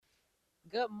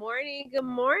Good morning. Good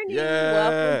morning. Welcome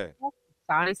Yeah, to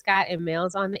Sonny Scott and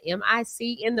Mel's on the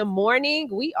MIC in the morning.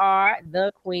 We are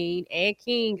the queen and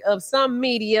king of some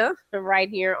media right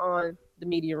here on the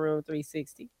Media Room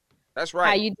 360. that's How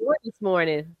right. you doing this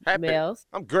morning, Happy. Mel's?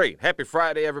 I'm great. Happy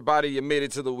Friday, everybody. You made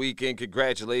it to the weekend.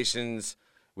 Congratulations.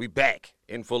 We back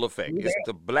in full effect. You It's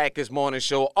the blackest morning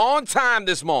show on time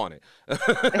this morning there?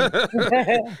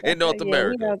 in North Yeah, we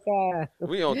America. know time.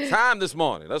 We on time this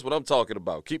morning. That's what I'm talking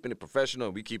about. Keeping it professional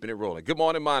and we keeping it rolling. Good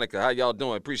morning, Monica. How y'all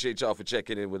doing? Appreciate y'all for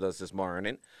checking in with us this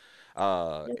morning.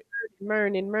 Uh,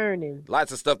 Morning.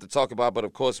 Lots of stuff to talk about, but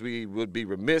of course, we would be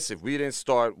remiss if we didn't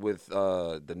start with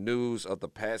the news of the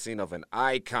passing of an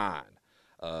icon.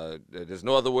 There's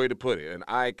no other way to put it. An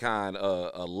icon,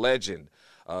 a legend,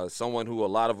 someone who a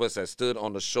lot of us have stood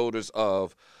on the shoulders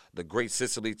of, the great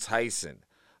Cicely Tyson.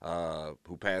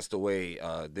 Who passed away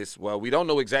we don't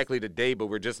know exactly the day, but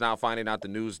we're just now finding out the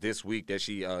news this week that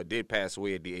she did pass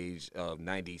away at the age of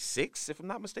 96, if I'm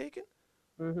not mistaken.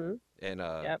 Mm-hmm. And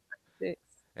Yep. 6.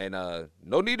 And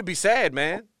no need to be sad,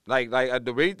 man.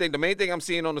 The main thing I'm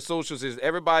seeing on the socials is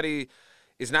everybody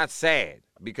is not sad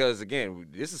because again,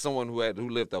 this is someone who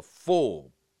lived a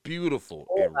full, beautiful,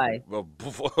 Full life.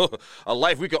 a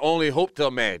life we could only hope to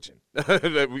imagine.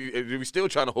 That we still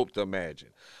trying to hope to imagine.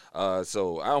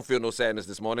 So I don't feel no sadness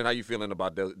this morning. How you feeling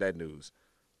about that news?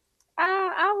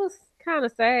 I was kind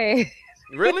of sad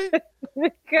Really?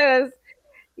 because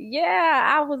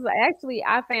yeah,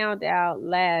 I found out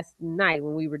last night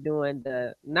when we were doing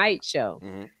the night show,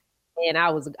 Mm-hmm. and I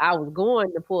was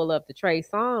going to pull up the Trey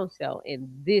Songz show, and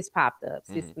this popped up.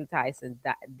 Mm-hmm. Cicely Tyson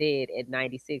dead at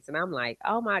 96, and I'm like,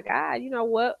 oh my god, you know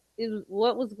what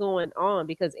was going on?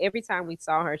 Because every time we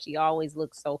saw her, she always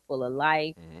looked so full of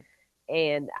life, Mm-hmm.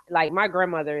 and like my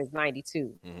grandmother is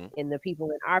 92, Mm-hmm. and the people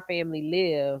in our family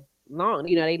live long.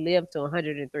 You know, they live to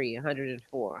 103,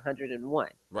 104, 101.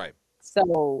 Right.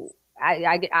 So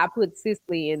I put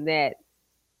Cicely in that,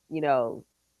 you know,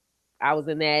 I was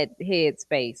in that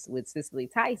headspace with Cicely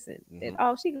Tyson. That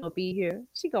Mm-hmm. she gonna be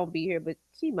here, but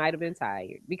she might have been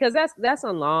tired because that's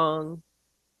a long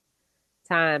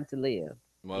time to live.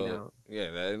 You Well, know, yeah,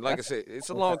 and like I that's said, it's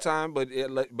a a long long time.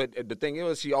 time, but the thing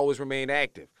is, she always remained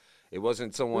active. It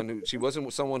wasn't someone who she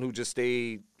wasn't someone who just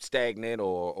stayed stagnant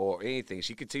or anything.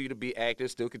 She continued to be active,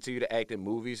 still continue to act in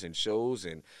movies and shows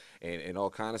and all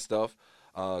kind of stuff.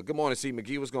 Good morning, C.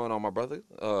 McGee. What's going on, my brother?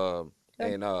 So,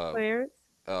 And Clarence,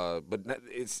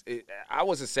 I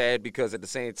wasn't sad because at the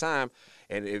same time,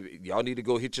 and y'all need to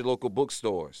go hit your local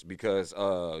bookstores because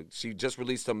she just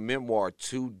released a memoir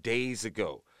 2 days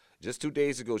ago. Just 2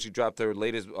 days ago, she dropped her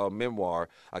latest memoir.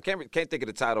 I can't think of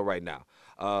the title right now,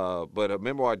 but a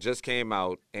memoir just came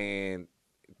out, and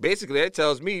basically that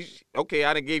tells me, okay,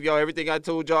 I done gave y'all everything I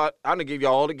told y'all. I done gave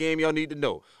y'all all the game y'all need to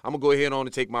know. I'm gonna go ahead on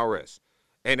and take my rest.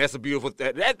 And that's a beautiful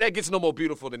that gets no more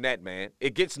beautiful than that, man.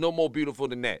 It gets no more beautiful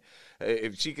than that.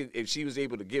 If she was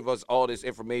able to give us all this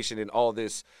information and all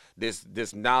this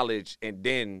knowledge, and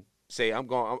then say,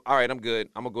 all right, I'm good.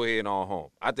 I'm gonna go ahead and on home.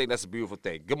 I think that's a beautiful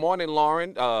thing. Good morning,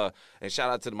 Lauren. And shout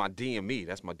out to my DME.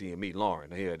 That's my DME, Lauren,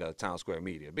 here at Town Square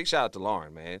Media. Big shout out to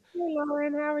Lauren, man. hey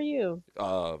Lauren, how are you?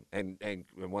 And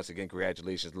once again,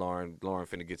 congratulations, Lauren. Lauren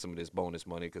finna get some of this bonus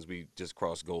money because we just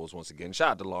crossed goals once again.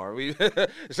 Shout out to Lauren.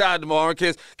 Shout out to Lauren.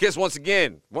 Kiss once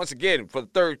again for the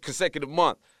third consecutive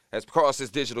month has crossed his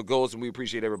digital goals, and we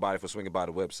appreciate everybody for swinging by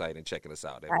the website and checking us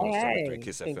out at Hey,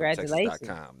 173 congratulations.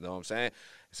 kissfmtexas.com. You know what I'm saying?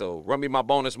 So run me my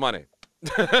bonus money.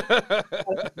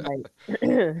 Right.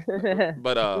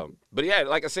 But yeah,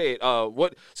 like I said,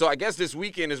 so I guess this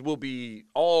weekend will be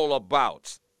all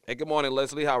about. Hey, good morning,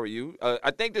 Leslie. How are you?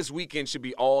 I think this weekend should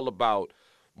be all about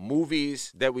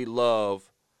movies that we love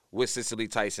with Cicely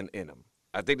Tyson in them.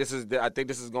 I think this is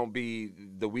gonna be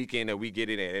the weekend that we get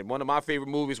it in. And one of my favorite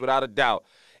movies, without a doubt,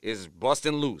 is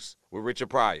Bustin' Loose with Richard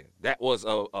Pryor. That was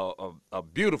a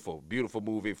beautiful, beautiful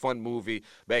movie, fun movie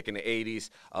back in the '80s.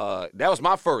 That was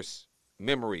my first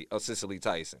memory of Cicely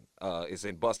Tyson. Is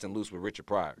in Bustin' Loose with Richard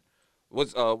Pryor.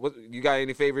 What you got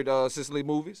any favorite Cicely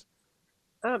movies?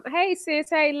 Hey sis,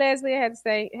 hey Leslie, I had to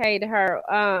say hey to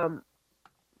her.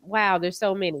 Wow, there's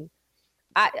so many.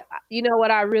 You know what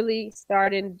I really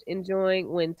started enjoying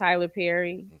when Tyler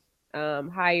Perry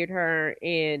hired her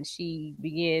and she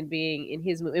began being in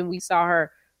his movie, and we saw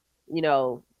her,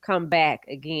 come back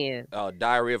again.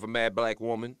 Diary of a Mad Black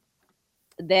Woman.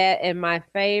 That, and my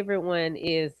favorite one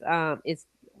is it's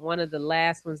one of the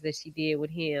last ones that she did with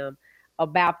him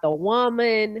about the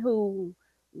woman who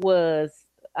was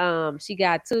she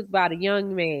got took by the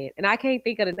young man, and I can't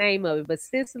think of the name of it, but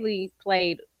Cicely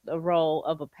played the role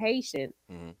of a patient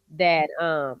Mm-hmm. that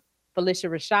Felicia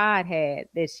Rashad had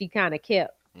that she kind of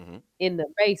kept in the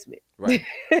basement. Right.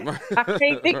 I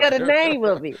can't think of the name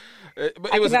of it.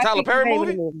 But it was a Tyler Perry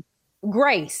movie?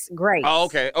 Grace. Oh,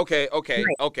 okay. Grace.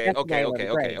 That's the name of it,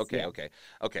 Grace, yeah.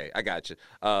 Okay. I got you.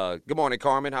 Good morning,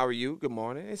 Carmen. How are you? Good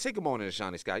morning. And say good morning to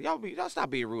Shawnee Scott. Y'all stop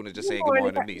being rude and just saying good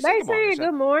morning to me. They saying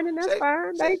good morning. That's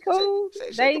fine. They cool.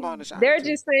 Say good morning to Shawnee. They're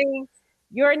just saying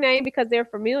your name because they're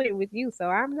familiar with you. So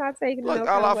I'm not taking Look, no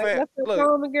all our kind of way. fam- What's up,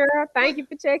 Carmen girl? Thank you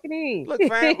for checking in. Look,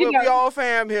 fam, look, we all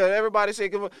fam here. Everybody say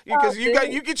good morning. Because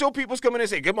you get your peoples coming in and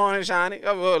say good morning, Shawnee.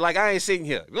 Like I ain't sitting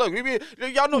here. Look,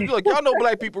 y'all know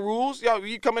black people rules. Y'all,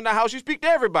 you come in the house, you speak to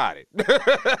everybody.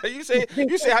 you say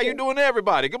how you doing to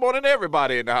everybody. Good morning to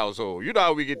everybody in the household. You know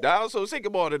how we get down, so say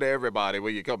good morning to everybody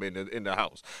when you come in the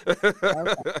house.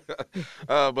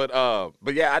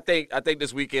 But yeah, I think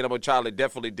this weekend I'm gonna try to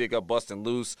definitely dig up Bustin'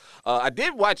 Loose. I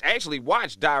did watch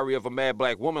Diary of a Mad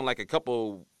Black Woman like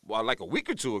a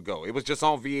week or two ago. It was just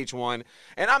on VH1,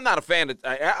 and I'm not a fan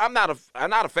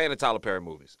of Tyler Perry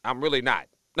movies. I'm really not.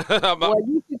 Well,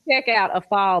 you should check out A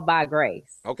Fall by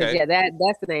Grace. Okay, yeah,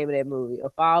 that's the name of that movie, A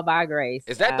Fall by Grace.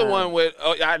 Is that the one with?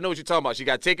 Oh, I know what you're talking about. She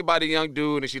got taken by the young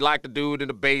dude, and she locked the dude in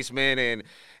the basement,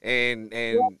 and.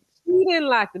 Yeah, she didn't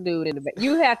lock the dude in the basement.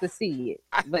 You have to see it,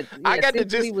 but yeah, I got to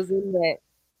just. He was in that.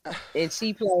 And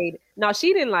she played. No,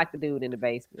 she didn't like the dude in the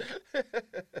basement.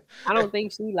 I don't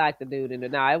think she liked the dude in the.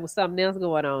 No, it was something else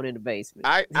going on in the basement.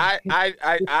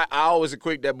 I always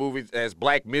equate that movie as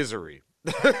Black Misery,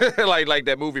 like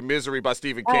that movie Misery by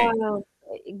Stephen King.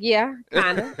 Yeah,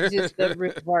 kind of. Just the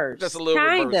reverse. Just a little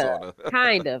reverse on it.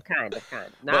 Kind of.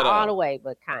 Not all the way,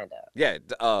 but kind of. Yeah.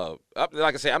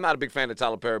 Like I say, I'm not a big fan of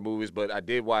Tyler Perry movies, but I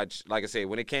did watch. Like I say,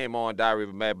 when it came on, Diary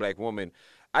of a Mad Black Woman,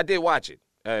 I did watch it.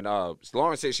 And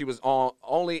Lauren said she was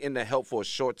only in The Help for a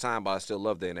short time, but I still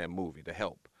loved her in that movie, The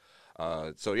Help.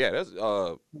 So yeah, there's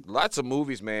lots of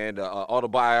movies, man. The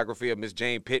autobiography of Miss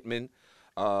Jane Pittman.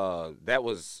 That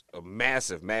was a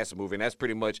massive movie, and that's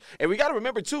pretty much. And we got to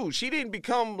remember too, she didn't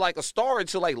become like a star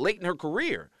until like late in her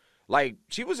career. Like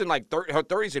she was in like her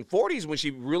 30s and 40s when she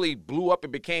really blew up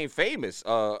and became famous.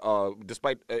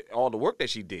 Despite all the work that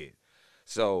she did.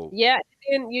 So yeah,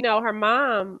 and her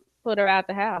mom put her out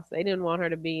the house. They didn't want her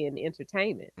to be in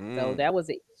entertainment. So that was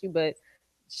an issue. But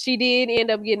she did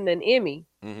end up getting an Emmy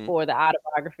for the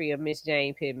autobiography of Miss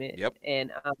Jane Pittman. Yep.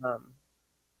 And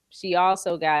she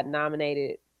also got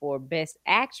nominated for Best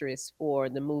Actress for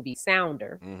the movie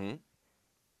Sounder. Mm-hmm.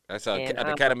 That's an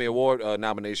Academy Award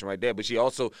nomination right there. But they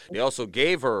also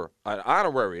gave her an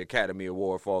honorary Academy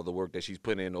Award for all the work that she's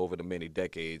put in over the many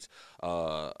decades.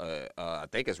 I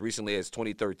think as recently as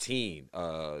 2013,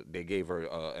 they gave her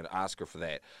an Oscar for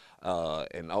that.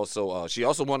 And also, she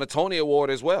also won a Tony Award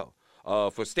as well.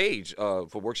 For stage, for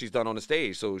work she's done on the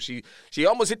stage. So she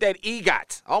almost hit that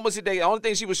EGOT. Almost hit that. The only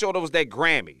thing she was short of was that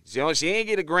Grammy. She ain't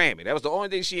get a Grammy. That was the only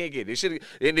thing she ain't get. They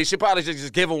should probably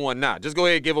just give her one now. Just go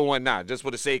ahead and give her one now, just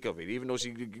for the sake of it. Even though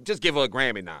she just give her a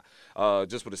Grammy now,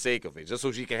 just for the sake of it, just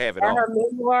so she can have it all.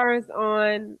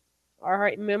 Are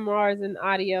her memoirs in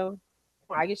audio?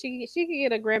 I guess she could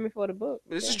get a Grammy for the book.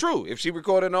 This is true. If she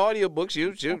recorded an audio book,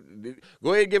 she'll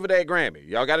go ahead and give her that Grammy.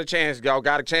 Y'all got a chance. Y'all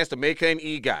got a chance to make her an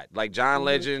EGOT, like John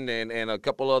Legend and a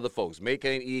couple other folks. Make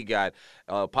her an EGOT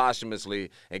posthumously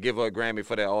and give her a Grammy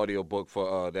for that audio book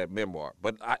for that memoir.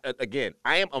 But I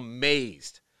am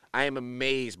amazed. I am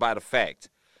amazed by the fact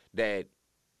that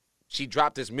she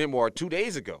dropped this memoir 2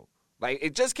 days ago. Like,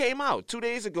 it just came out 2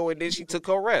 days ago, and then she took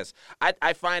her rest.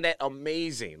 I find that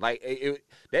amazing. Like,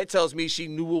 that tells me she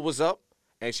knew what was up,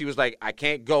 and she was like, I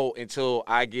can't go until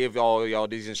I give y'all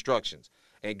these instructions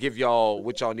and give y'all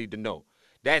what y'all need to know.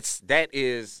 That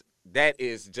is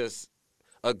just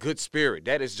a good spirit.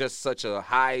 That is just such a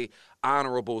high,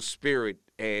 honorable spirit,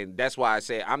 and that's why I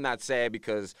say I'm not sad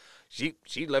because she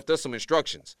left us some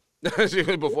instructions.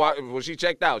 Before she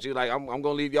checked out, she was like, I'm gonna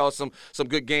leave y'all some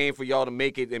good game for y'all to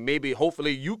make it, and maybe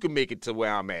hopefully you can make it to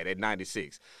where I'm at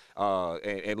 96,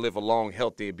 and live a long,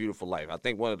 healthy, and beautiful life. I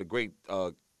think one of the great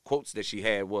quotes that she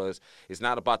had was, "It's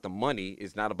not about the money,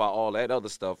 it's not about all that other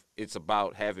stuff. It's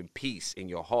about having peace in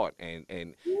your heart, and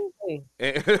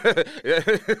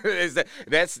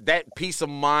that's that peace of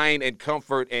mind and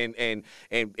comfort and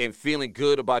feeling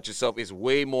good about yourself is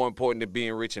way more important than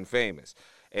being rich and famous."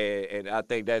 And I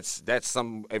think that's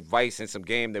some advice and some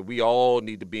game that we all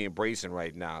need to be embracing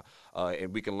right now,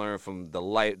 and we can learn from the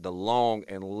long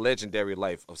and legendary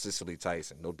life of Cicely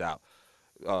Tyson, no doubt.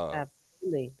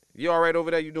 Absolutely. You all right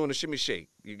over there? You doing the shimmy shake?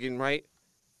 You getting right?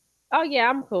 Oh yeah,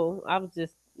 I'm cool. I was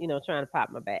just trying to pop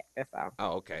my back. That's all.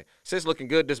 Oh, okay. Sis looking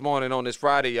good this morning on this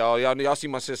Friday, y'all. Y'all see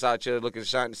my sis out here looking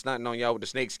shiny, snotting on y'all with the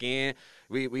snake skin.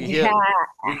 We here.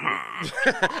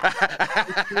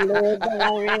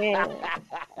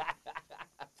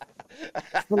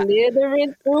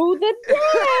 Slithering through the day.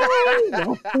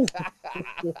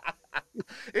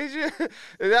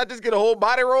 Did I just get a whole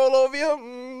body roll over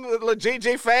you? Little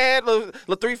JJ Fad, little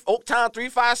Oaktown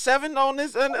 357 on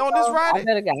this Friday.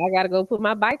 I gotta go put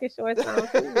my biker shorts on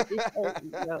too.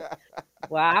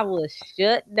 Well, I will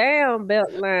shut down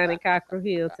Beltline and Cockrell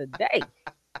Hill today.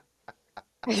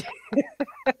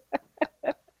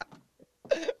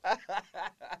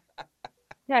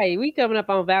 Hey, we coming up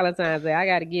on Valentine's Day. I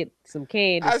got to get some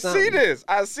candy. I see this.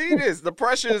 The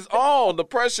pressure is on.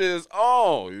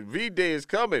 V-Day is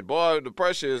coming, boy. The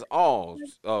pressure is on.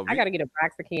 I got to get a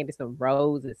box of candy, some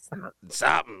roses,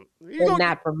 something.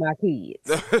 Not for my kids.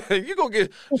 You gonna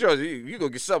get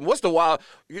something. What's the wild?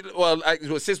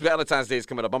 Since Valentine's Day is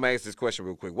coming up, I'm gonna ask this question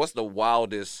real quick. What's the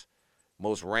wildest,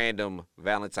 most random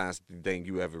Valentine's thing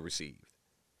you ever received?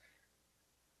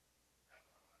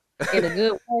 In a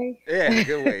good way? Yeah, in a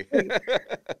good way. In a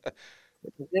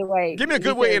good way. Give me a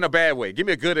good way and a bad way. Give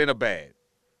me a good and a bad.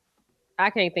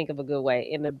 I can't think of a good way.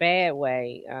 In a bad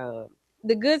way,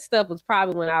 the good stuff was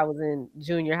probably when I was in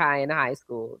junior high and high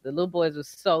school. The little boys were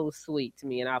so sweet to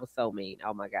me, and I was so mean.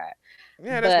 Oh, my God.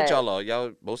 Yeah, that's what y'all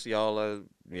are. Most of y'all are,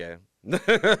 yeah. I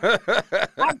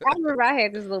remember I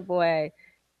had this little boy,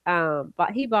 but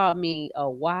he bought me a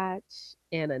watch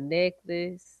and a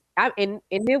necklace. And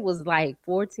it was like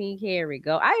 14 karat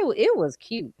gold. It was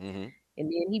cute. Mm-hmm.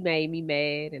 And then he made me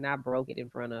mad, and I broke it in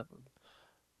front of him.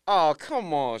 Oh,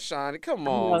 come on, Shawnee. Come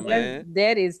on, man.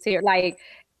 That is terrible. Like,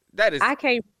 that is. I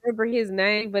can't remember his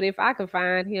name, but if I could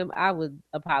find him, I would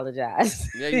apologize.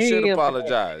 Yeah, you should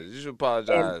apologize. You should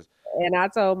apologize. And I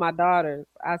told my daughters,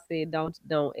 I said, don't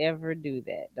ever do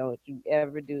that. Don't you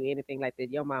ever do anything like that.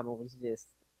 Your mama was just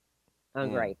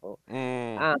ungrateful.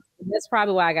 That's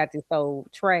probably why I got this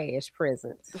old trash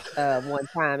present one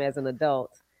time as an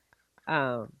adult.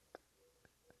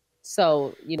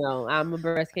 So, I'm a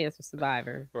breast cancer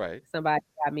survivor. Right. Somebody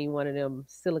got me one of them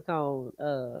silicone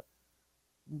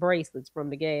bracelets from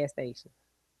the gas station.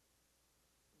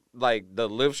 Like the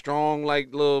Live Strong,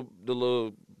 like the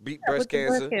little beat breast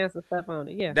cancer. Breast cancer stuff on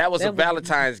it. Yeah. That was a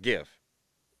Valentine's gift.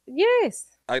 Yes.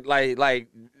 Like,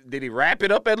 did he wrap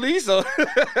it up at least? Or? Yeah,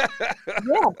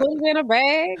 put it in a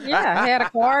bag. Yeah, I had a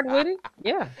card with it.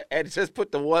 Yeah. And just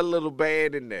put the one little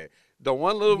band in there. The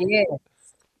one little. Yes.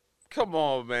 Come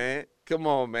on, man. Yeah. Come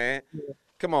on, man.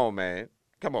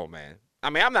 I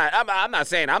mean, I'm not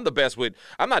saying I'm not the best with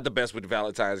the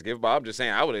Valentine's gift, but I'm just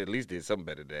saying I would at least did something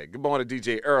better than that. Good morning,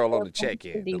 DJ Earl on the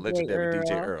check-in, the legendary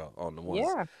DJ Earl on the ones,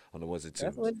 on the ones and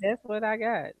twos. That's what I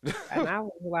got, and I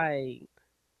was like.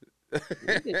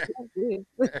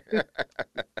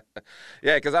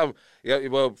 Yeah, because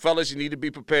fellas, you need to be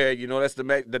prepared. That's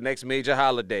the next major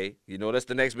holiday.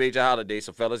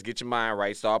 So fellas, get your mind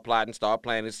right. Start plotting, start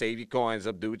planning, save your coins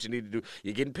up, do what you need to do.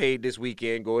 You're getting paid this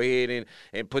weekend. Go ahead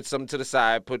and put something to the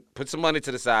side. Put some money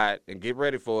to the side and get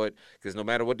ready for it. Because no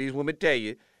matter what these women tell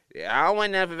you, I don't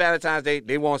want nothing for Valentine's Day.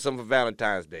 They want something for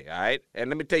Valentine's Day, all right? And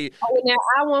let me tell you. Oh, now,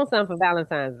 I want something for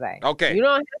Valentine's Day. Okay. You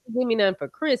don't have to give me nothing for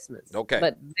Christmas. Okay.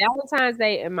 But Valentine's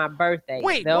Day and my birthday.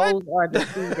 Wait, those are the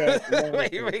two that.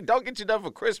 Wait, don't get you nothing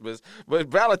for Christmas, but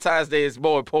Valentine's Day is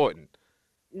more important.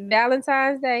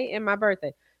 Valentine's Day and my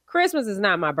birthday. Christmas is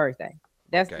not my birthday.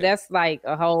 That's like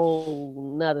a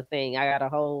whole nother thing. I got a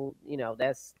whole,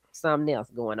 that's something else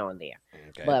going on there.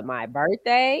 Okay. But my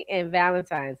birthday and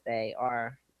Valentine's Day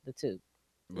are the two.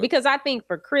 Because I think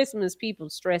for Christmas,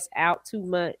 people stress out too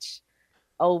much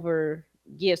over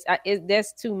gifts.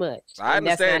 That's too much. I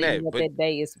understand that's not what that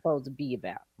day is supposed to be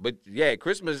about. But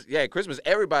Christmas,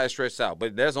 everybody's stressed out.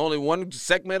 But there's only one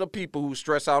segment of people who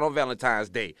stress out on Valentine's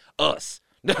Day. Us.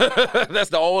 That's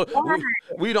the only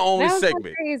we the only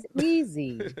segment. It's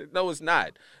easy. No, it's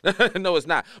not. No, it's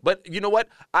not. But you know what?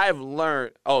 I've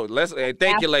learned. Oh,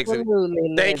 thank you,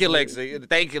 Lexi. Thank you, Lexi.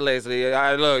 Thank you, Leslie.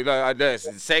 Look,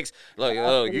 sex.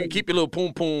 Look, you keep your little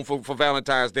poom poom for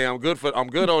Valentine's Day. I'm good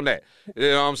on that.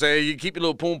 You know what I'm saying? You keep your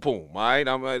little poom poom. All right.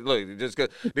 I'm look, just because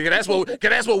that's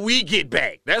what we get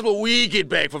back. That's what we get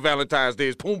back for Valentine's Day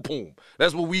is poom poom.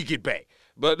 That's what we get back.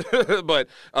 But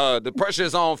the pressure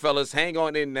is on, fellas. Hang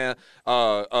on in there.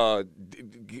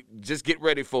 Just get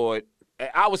ready for it.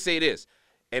 I would say this,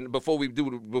 and before we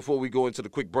go into the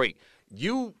quick break,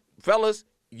 you fellas,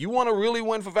 you want to really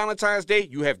win for Valentine's Day,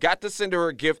 you have got to send her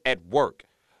a gift at work.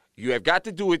 You have got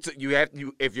to do it.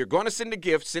 If you're going to send a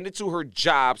gift, send it to her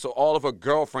job so all of her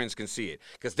girlfriends can see it,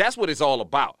 because that's what it's all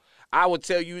about. I will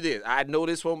tell you this. I know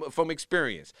this from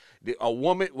experience. A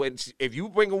woman, if you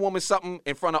bring a woman something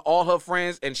in front of all her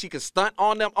friends and she can stunt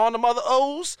on them other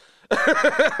O's,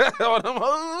 on them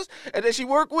O's, and then she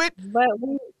work with. But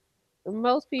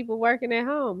most people working at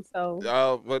home, so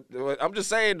But I'm just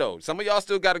saying though, some of y'all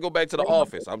still got to go back to the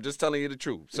office. I'm just telling you the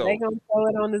truth. So they gonna throw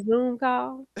it on the Zoom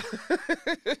call.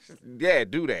 yeah,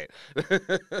 do that.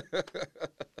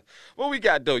 What we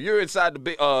got though? You're inside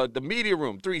the media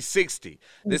room 360.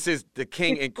 This is the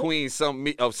king and queen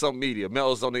of some media.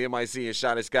 Mel's on the MIC and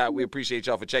Shauna Scott. We appreciate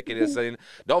y'all for checking us in.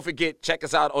 Don't forget, check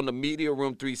us out on the Media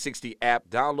Room 360 app.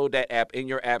 Download that app in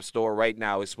your app store right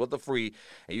now. It's for the free,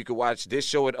 and you can watch this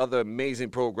show and other amazing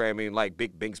programming like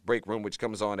Big Bink's Break Room, which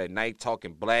comes on at night,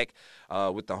 talking black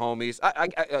with the homies.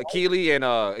 Keely and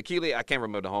Keely, I can't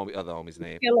remember the other homie's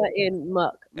name. Killer and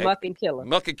Muck and Killer.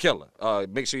 Muck and Killer.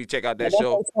 Make sure you check out that That's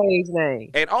show. stage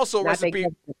name. And also Recipe,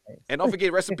 and and don't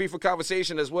forget Recipe for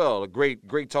Conversation as well. A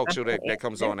great talk show that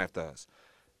comes on after us.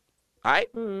 All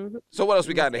right. Mm-hmm. So what else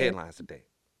we got in the headlines today?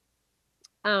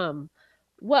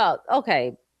 Well,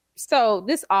 okay. So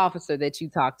this officer that you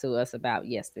talked to us about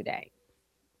yesterday.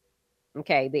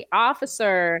 Okay, the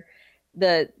officer,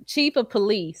 the chief of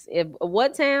police,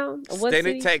 what town? What Stinnett,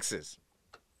 city? Texas.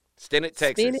 Stinnett,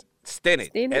 Texas.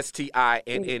 Stinnett.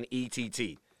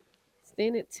 Stinnett.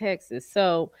 Stinnett, Texas.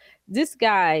 So this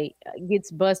guy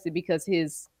gets busted because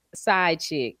his side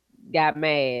chick got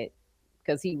mad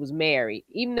because he was married,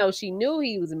 even though she knew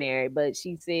he was married, but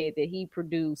she said that he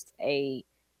produced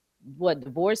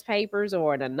divorce papers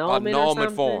or an annulment or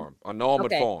something? form.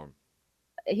 Annulment form.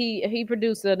 He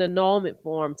produced an annulment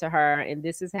form to her, and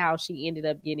this is how she ended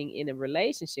up getting in a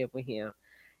relationship with him.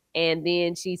 And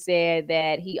then she said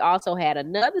that he also had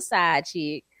another side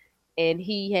chick, and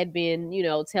he had been,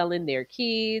 telling their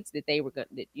kids that they were going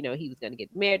to, he was going to get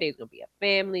married, there's going to be a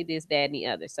family, this, that, and the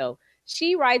other. So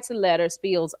she writes a letter,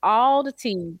 spills all the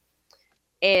tea,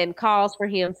 and calls for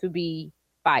him to be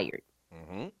fired.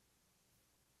 Mm-hmm.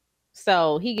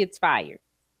 So he gets fired.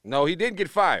 No, he didn't get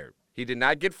fired. He did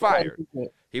not get fired.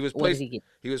 He was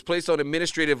placed on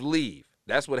administrative leave.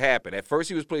 That's what happened. At first,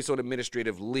 he was placed on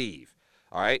administrative leave.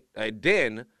 All right, and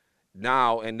then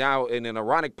now in an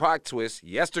ironic plot twist,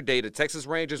 yesterday the Texas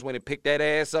Rangers went and picked that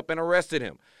ass up and arrested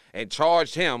him and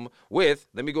charged him with,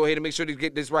 let me go ahead and make sure to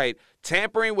get this right,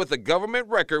 tampering with a government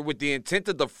record with the intent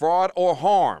to defraud or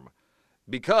harm,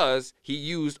 because he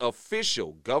used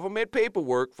official government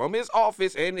paperwork from his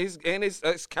office and his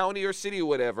county or city or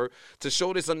whatever to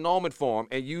show this annulment form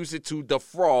and use it to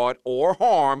defraud or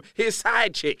harm his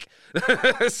side chick.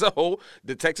 So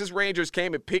the Texas Rangers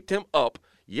came and picked him up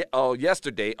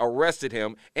yesterday, arrested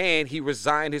him, and he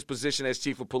resigned his position as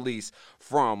chief of police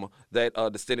from the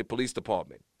Stinnett Police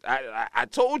Department. I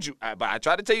told you, but I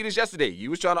tried to tell you this yesterday.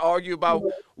 You was trying to argue about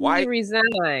why he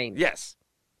resigned. Yes.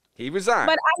 He resigned.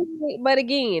 But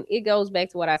again, it goes back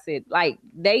to what I said. Like,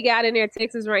 they got in there,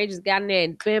 Texas Rangers got in there,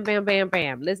 and bam, bam, bam,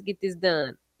 bam. Let's get this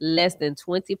done. Less than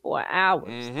 24 hours.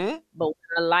 Mm-hmm. But when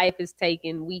a life is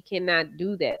taken, we cannot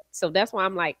do that. So that's why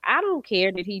I'm like, I don't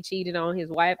care that he cheated on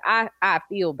his wife. I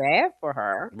feel bad for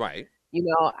her. Right.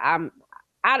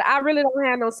 I really don't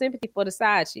have no sympathy for the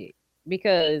side chick,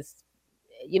 because,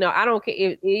 I don't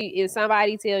care if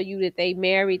somebody tell you that they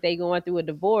married, they going through a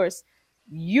divorce.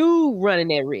 You running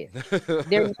that risk.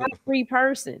 They're not a free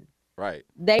person. Right.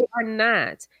 They are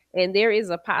not. And there is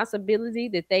a possibility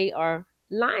that they are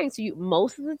lying to you.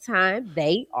 Most of the time,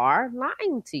 they are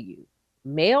lying to you,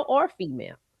 male or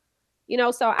female.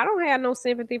 So I don't have no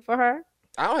sympathy for her.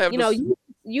 I don't have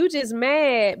you just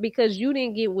mad because you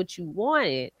didn't get what you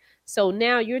wanted. So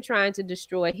now you're trying to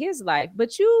destroy his life,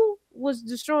 but you was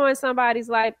destroying somebody's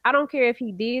life. I don't care if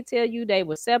he did tell you they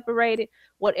were separated,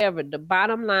 whatever. The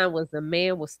bottom line was the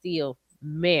man was still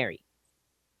married.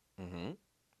 Mm-hmm.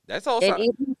 That's all.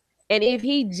 And if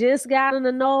he just got an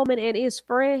annulment and is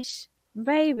fresh,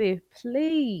 baby,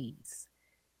 please.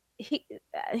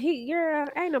 Girl,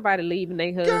 ain't nobody leaving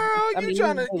their husband.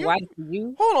 Girl,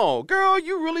 hold on, girl.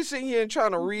 You really sitting here and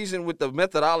trying to reason with the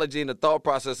methodology and the thought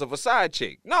process of a side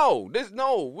chick? Let's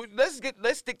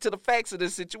stick to the facts of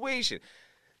this situation.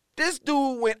 This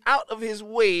dude went out of his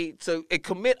way to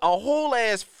commit a whole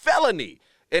ass felony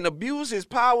and abuse his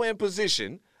power and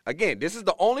position. Again, this is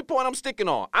the only point I'm sticking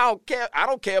on. I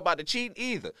don't care about the cheating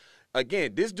either.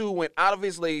 Again, this dude went out of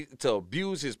his way to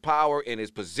abuse his power and his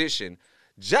position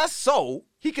just so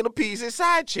he can appease his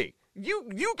side chick.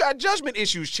 You got judgment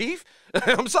issues, Chief.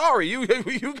 I'm sorry, you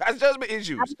got judgment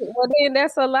issues. Well, then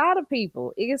that's a lot of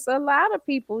people. It's a lot of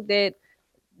people that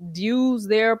use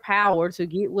their power to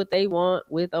get what they want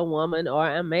with a woman or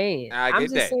a man. I'm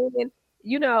just saying,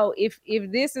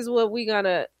 if this is what we're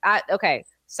gonna, okay.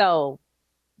 So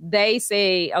they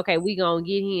say, okay, we gonna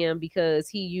get him because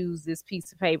he used this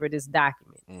piece of paper, this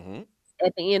document. Mm-hmm.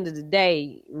 At the end of the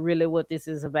day, really what this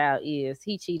is about is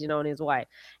he cheated on his wife.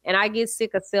 And I get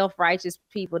sick of self-righteous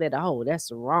people that, oh, that's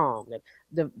wrong. And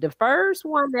the first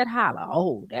one that holler,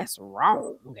 oh, that's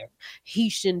wrong. He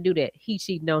shouldn't do that. He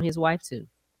cheating on his wife too.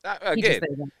 Again,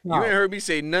 you ain't heard me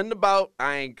say nothing about,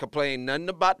 I ain't complaining nothing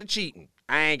about the cheating.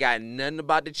 I ain't got nothing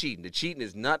about the cheating. The cheating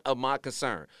is not of my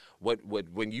concern.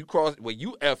 When you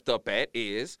effed up at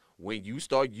is when you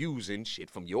start using shit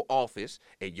from your office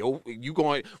and when you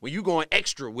going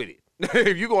extra with it.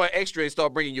 If you going extra and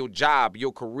start bringing your job,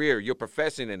 your career, your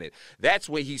profession in it, that's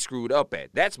when he screwed up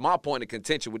at. That's my point of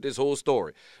contention with this whole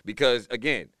story. Because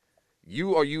again,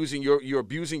 you are you're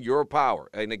abusing your power.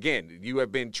 And again, you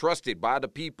have been trusted by the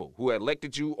people who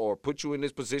elected you or put you in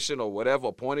this position or whatever,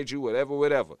 appointed you,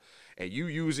 whatever. And you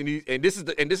using these, and this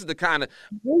is the kind of.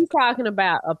 We're talking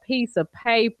about a piece of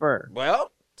paper.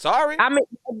 Well, sorry. I mean,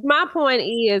 my point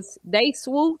is they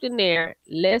swooped in there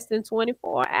less than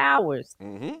 24 hours,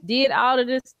 did all of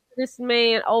this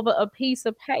man over a piece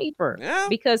of paper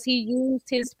because he used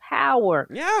his power.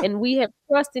 Yeah. And we have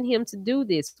trusted him to do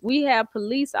this. We have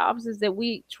police officers that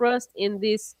we trust in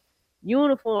this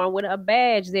uniform with a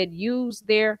badge that use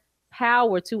their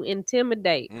power to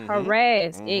intimidate,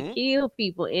 harass, and kill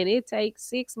people. And it takes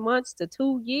 6 months to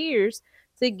 2 years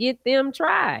to get them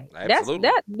tried.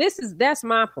 Absolutely. That's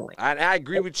my point. I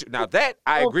agree with you. Now that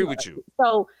I agree with you.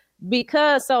 So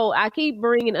I keep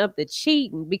bringing up the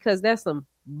cheating because that's some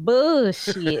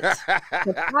bullshit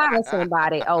to fire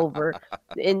somebody over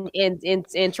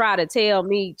and try to tell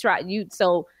me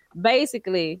so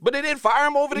basically. But they didn't fire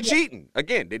him over the cheating.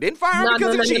 Again, they didn't fire him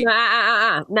because of cheating.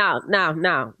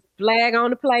 No. Flag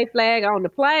on the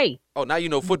play. Oh, now you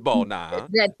know football now, huh?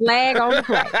 That flag on the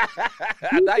play.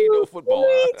 Now you know football.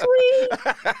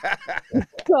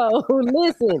 So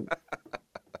listen.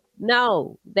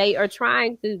 No, they are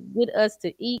trying to get us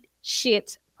to eat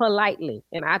shit politely.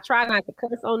 And I try not to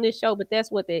cuss on this show, but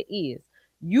that's what that is.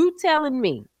 You telling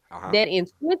me that in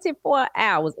 24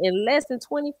 hours, in less than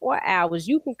 24 hours,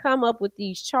 you can come up with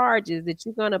these charges that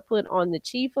you're going to put on the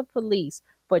chief of police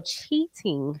for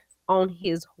cheating on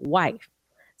his wife.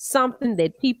 Something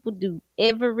that people do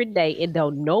every day and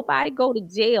don't nobody go to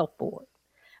jail for it.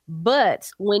 But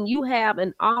when you have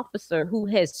an officer who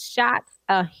has shot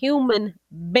a human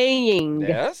being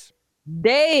dead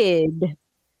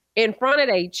in front of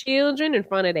their children, in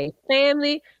front of their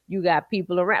family, you got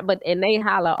people around, and they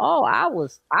holler, "Oh, I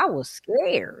was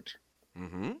scared."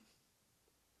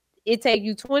 It take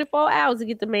you 24 hours to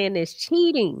get the man that's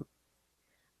cheating,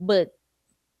 but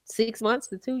 6 months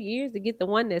to 2 years to get the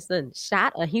one that's done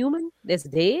shot a human that's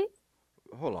dead.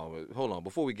 Hold on.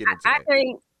 Before we get into I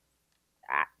that,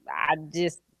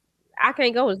 I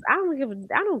can't go. I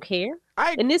don't care.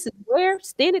 And this is where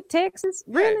Stinnett, Texas.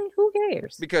 Really? Yeah. Who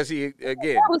cares? Because he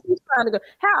again. How was he trying to go?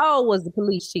 How old was the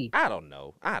police chief? I don't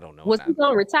know. Was he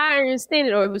going to retire in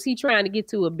Stinnett, or was he trying to get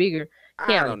to a bigger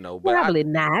county? I don't know. But probably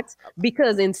not,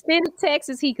 because in Stinnett,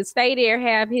 Texas, he could stay there,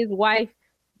 have his wife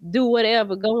do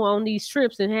whatever, go on these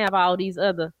trips, and have all these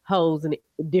other hoes in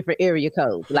different area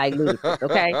codes, like Ludacris.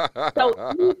 Okay, so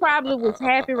he probably was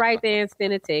happy right there in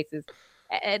Stinnett, Texas.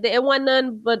 It wasn't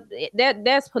none, but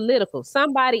that's political.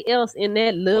 Somebody else in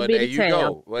that little bitty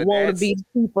town want to be the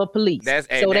chief of police. That's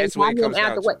what it comes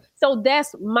down to. So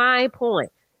that's my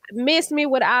point. Miss me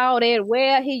with all that.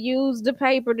 Well, he used the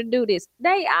paper to do this.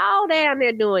 They all down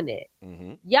there doing that.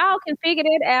 Y'all can figure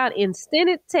that out in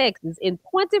Stinnett, Texas, in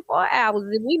 24 hours.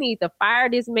 And we need to fire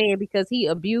this man because he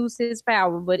abused his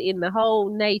power. But in the whole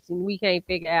nation, we can't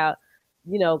figure out.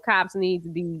 Cops need to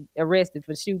be arrested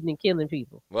for shooting and killing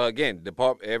people. Well, again,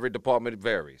 every department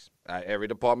varies. Every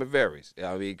department varies.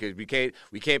 I mean, because we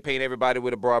can't paint everybody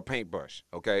with a broad paintbrush.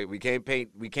 Okay, we can't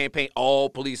paint all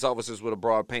police officers with a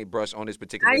broad paintbrush on this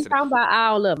particular. I ain't talking about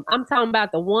all of them. I'm talking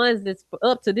about the ones that's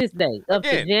up to this day, up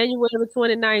to January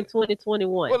 29,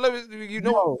 2021. Well,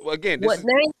 again,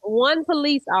 name one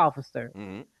police officer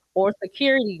or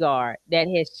security guard that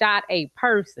has shot a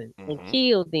person and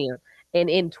killed them. And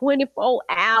in 24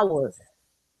 hours,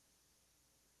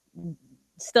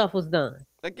 stuff was done.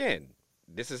 Again,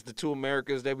 this is the two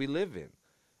Americas that we live in.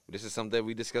 This is something that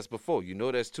we discussed before.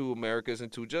 There's two Americas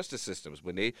and two justice systems.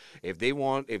 If they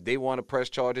want to press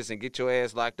charges and get your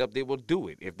ass locked up, they will do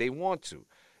it if they want to.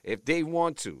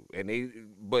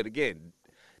 But again,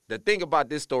 the thing about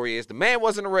this story is the man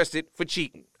wasn't arrested for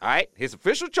cheating. All right, his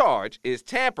official charge is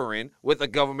tampering with a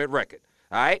government record.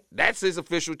 All right, that's his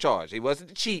official charge. He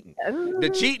wasn't cheating. The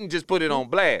Mm-hmm. cheating just put it on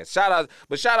blast. Shout out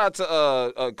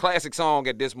to a classic song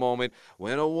at this moment.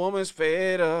 When a woman's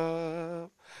fed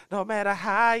up, no matter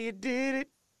how you did it,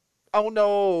 oh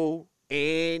no,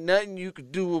 ain't nothing you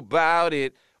could do about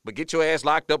it. But get your ass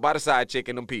locked up by the side chick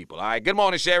and them people. All right. Good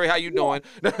morning, Sherry. How you doing?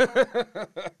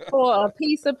 For a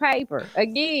piece of paper.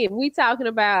 Again, we talking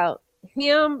about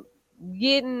him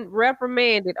getting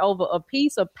reprimanded over a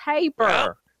piece of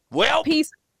paper. Well, Piece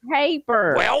of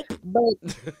paper. well. But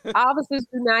officers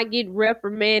do not get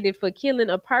reprimanded for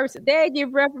killing a person. They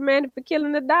get reprimanded for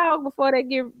killing a dog before they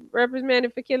get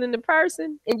reprimanded for killing the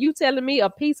person. And you telling me a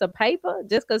piece of paper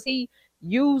just because he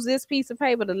used this piece of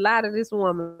paper to lie to this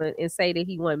woman and say that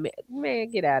he wasn't man,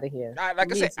 get out of here.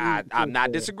 Like I said, I'm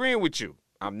not disagreeing with you.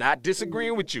 I'm not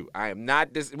disagreeing with you. I am not.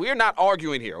 We're not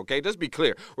arguing here. Okay, just be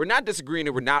clear. We're not disagreeing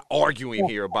and we're not arguing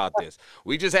here about this.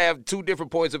 We just have two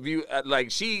different points of view. Like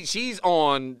she's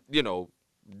on,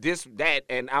 this, that,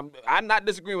 and I'm not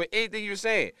disagreeing with anything you're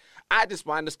saying. I just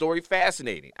find the story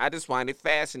fascinating. I just find it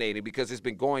fascinating because it's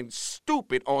been going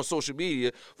stupid on social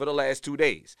media for the last 2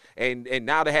 days. And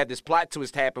now to have this plot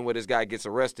twist happen where this guy gets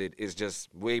arrested is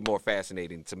just way more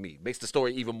fascinating to me. Makes the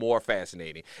story even more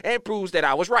fascinating. And proves that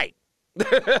I was right.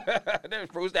 That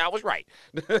proves that I was right.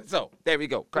 So there we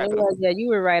go. Clap it up. Yeah, you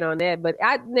were right on that. But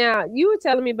now you were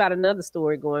telling me about another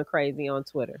story going crazy on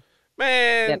Twitter.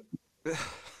 Man.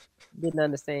 Didn't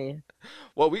understand.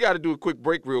 Well, we got to do a quick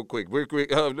break real quick.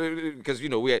 Because,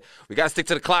 we got to stick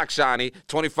to the clock, Shawnee.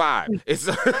 25.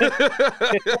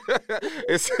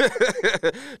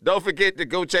 Don't forget to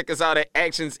go check us out at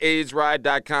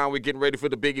actionsageride.com. We're getting ready for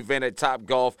the big event at Top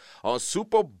Golf on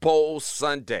Super Bowl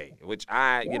Sunday, which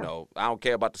I don't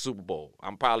care about the Super Bowl.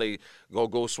 I'm probably going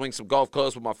to go swing some golf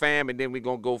clubs with my fam, and then we're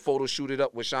going to go photo shoot it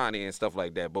up with Shawnee and stuff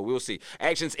like that. But we'll see.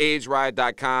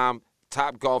 actionsageride.com.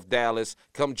 Top Golf Dallas.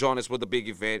 Come join us for the big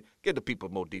event. Give the people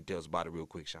more details about it real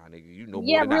quick, Sean. You know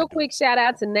more than I do. Quick shout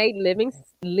out to Nate Livings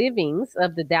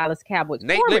of the Dallas Cowboys.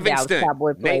 Nate Livingston.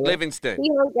 Nate Livingston.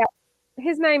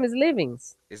 His name is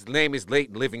Livings. His name is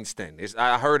Nate Livingston.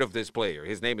 I heard of this player.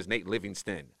 His name is Nate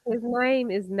Livingston. His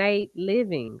name is Nate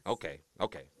Livings. Okay.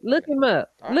 Look him up.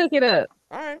 Right. Look it up.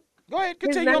 All right. Go ahead.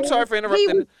 Continue. I'm sorry for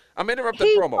interrupting. I'm interrupting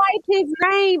the promo. He typed his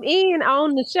name in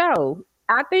on the show.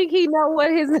 I think he know what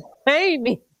his name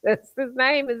is. His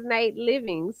name is Nate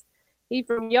Livings. He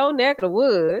from your neck of the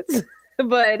woods,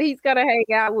 but he's going to hang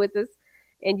out with us.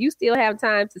 And you still have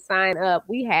time to sign up.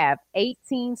 We have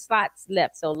 18 slots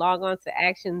left. So log on to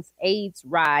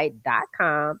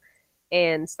actionsageride.com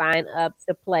and sign up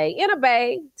to play in a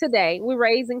bay today. We're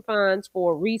raising funds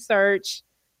for research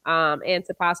and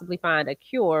to possibly find a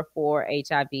cure for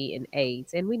HIV and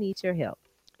AIDS. And we need your help.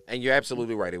 And you're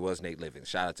absolutely right. It was Nate Livings.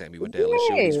 Shout out to him. He went to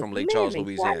LSU. He's from Lake Charles,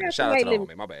 Louisiana. Shout out to the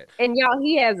homie. My bad. And y'all,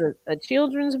 he has a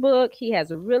children's book. He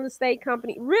has a real estate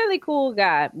company. Really cool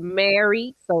guy.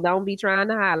 Married, so don't be trying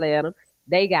to holler at him.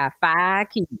 They got 5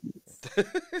 kids.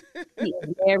 He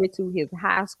is married to his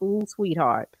high school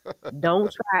sweetheart.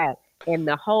 Don't try it. And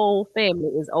the whole family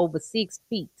is over 6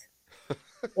 feet,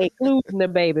 including the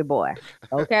baby boy.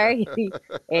 Okay?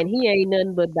 And he ain't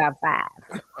nothing but about 5.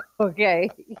 Okay?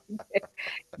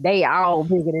 They all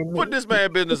bigger than me. Put this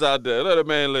man business out there. Let that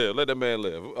man live.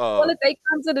 Well, if they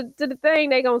come to the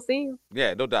thing, they gonna see him.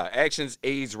 Yeah, no doubt.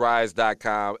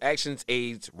 ActionsAidsRide.com.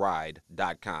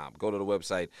 ActionsAidsRide.com. Go to the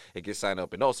website and get signed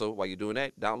up. And also, while you're doing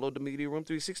that, download the Media Room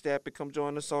 360 app and come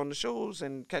join us on the shows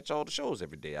and catch all the shows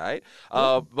every day, all right?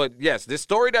 But yes, this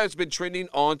story that's been trending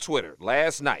on Twitter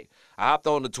last night. I hopped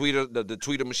on the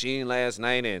Twitter machine last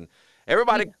night, and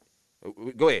everybody,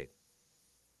 go ahead.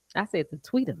 I said the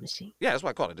Twitter machine. Yeah, that's what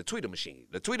I call it, the Twitter machine.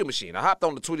 The Twitter machine. I hopped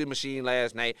on the Twitter machine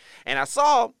last night, and I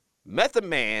saw Method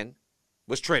Man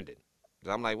was trending.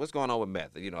 I'm like, what's going on with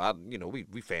Meth? We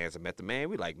fans of Method Man.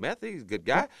 We like Meth. He's a good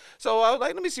guy. So I was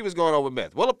like, let me see what's going on with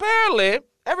Meth. Well, apparently,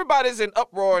 everybody's in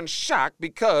uproar and shock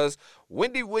because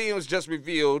Wendy Williams just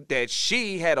revealed that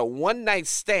she had a one-night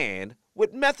stand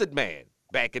with Method Man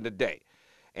back in the day.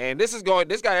 And this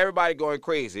got everybody going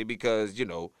crazy because,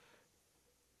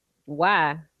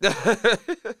 Why?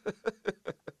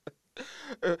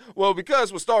 Well,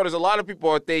 because for starters, a lot of people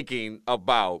are thinking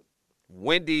about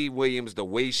Wendy Williams the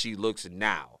way she looks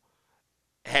now,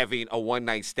 having a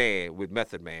one-night stand with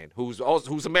Method Man, who's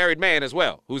a married man as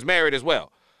well, who's married as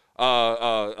well,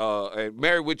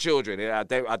 married with children, and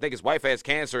I think his wife has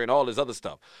cancer and all this other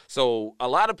stuff. So a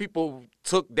lot of people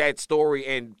took that story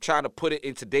and trying to put it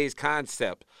in today's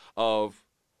concept of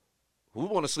who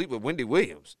want to sleep with Wendy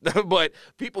Williams? But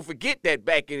people forget that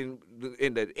back in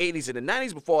the 80s and the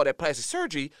 90s before all that plastic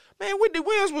surgery, man, Wendy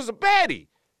Williams was a baddie.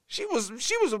 She was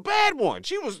a bad one.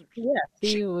 She was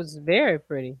very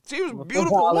pretty. She was a For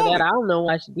beautiful all of woman. that, I don't know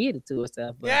why she did it to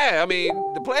herself. But Yeah, I mean,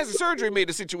 the plastic surgery made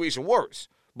the situation worse.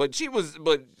 But she was,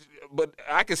 but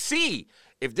I could see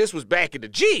if this was back in the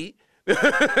G,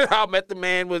 I met the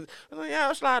man with, yeah,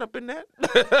 I'll slide up in that.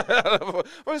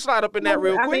 I'll slide up in that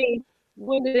real quick. I mean,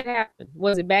 when did it happen?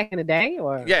 Was it back in the day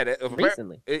or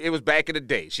recently? It was back in the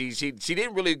day. She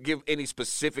didn't really give any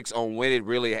specifics on when it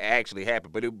really actually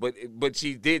happened, but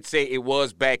she did say it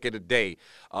was back in the day,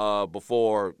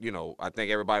 before, you know, I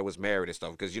think everybody was married and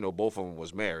stuff, because, you know, both of them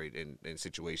was married in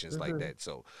situations like that.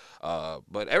 So,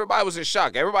 but everybody was in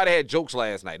shock. Everybody had jokes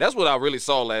last night. That's what I really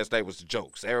saw last night was the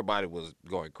jokes. Everybody was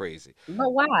going crazy. But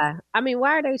why? I mean,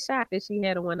 why are they shocked that she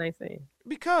had a one night stand?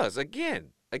 Because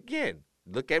again.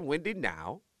 Look at Wendy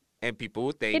now, and people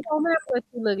would think it don't matter what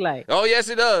she look like. Oh yes,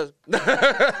 it does.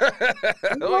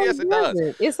 Oh yes, it does.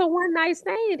 It's a one night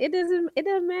stand. It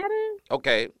doesn't matter.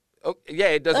 Okay. Yeah,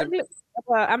 it doesn't. Ugly.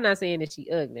 Well, I'm not saying that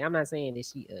she ugly. I'm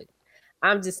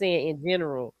just saying in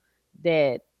general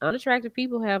that unattractive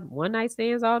people have one night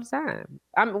stands all the time.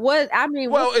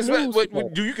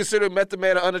 Do you consider Method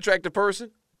Man an unattractive person?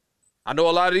 I know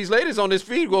a lot of these ladies on this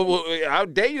feed. Well, I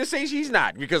dare you to say she's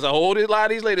not, because a whole lot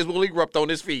of these ladies will erupt on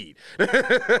this feed.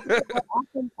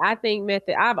 I think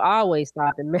I've always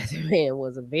thought that Method Man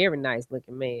was a very nice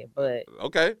looking man, but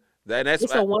okay,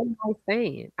 that's a one night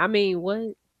stand. I mean,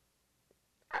 what?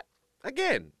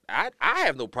 Again, I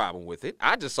have no problem with it.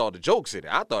 I just saw the jokes in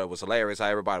it. I thought it was hilarious how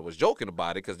everybody was joking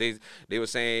about it, because they were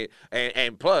saying,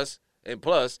 and plus,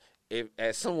 if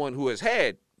as someone who has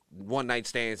had one night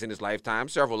stands in his lifetime,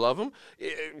 several of them,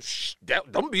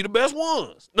 them be the best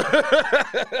ones. You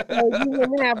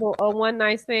wouldn't have a one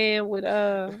night stand with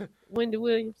Wendy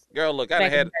Williams? Girl, look, I'm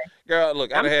not talking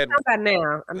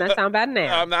about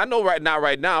now. I know right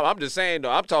now. I'm just saying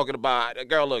though. I'm talking about,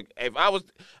 girl, look,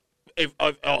 if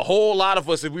a whole lot of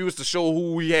us, if we was to show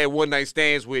who we had one night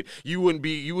stands with, you wouldn't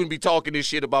be talking this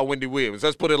shit about Wendy Williams.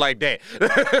 Let's put it like that.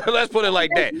 Let's put it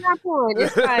like that. That's my point.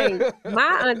 It's like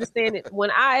my understanding when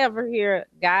I ever hear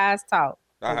guys talk.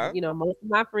 You know, most of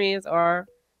my friends are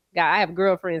guys. I have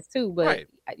girlfriends too, but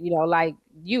you know, like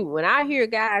you, when I hear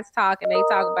guys talk and they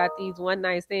talk about these one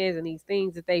night stands and these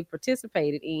things that they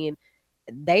participated in,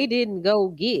 they didn't go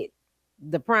get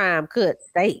the prime cut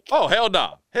steak. Oh, hell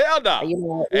no. You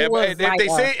know,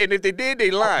 if they did,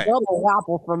 they lied. Double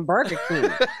Whopper from Burger King.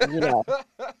 You know.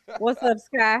 What's up,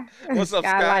 Sky? What's up,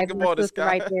 Sky? Good morning, Sky.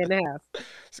 Right there in the house.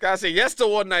 Sky said yes to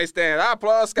one night stand. I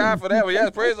applaud Sky for that one.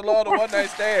 Yes, praise the Lord, the one night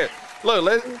stand.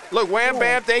 Look, wham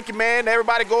bam, thank you, man.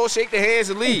 Everybody go shake their hands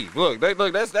and leave. Look,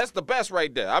 that's the best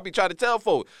right there. I be trying to tell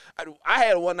folks. I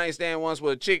had a one night stand once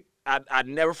with a chick. I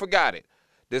never forgot it.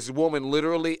 This woman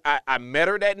literally, I met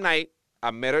her that night.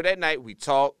 We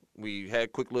talked. We had a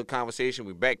quick little conversation.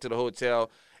 We back to the hotel.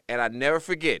 And I never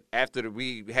forget, after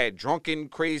we had drunken,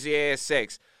 crazy-ass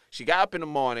sex, she got up in the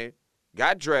morning,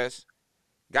 got dressed,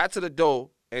 got to the door,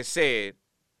 and said,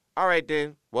 all right,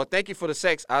 then. Well, thank you for the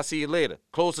sex. I'll see you later.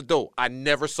 Close the door. I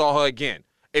never saw her again.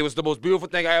 It was the most beautiful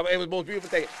thing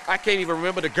I can't even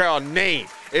remember the girl's name.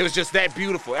 It was just that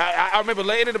beautiful. I remember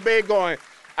laying in the bed going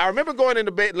laying in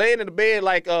the bed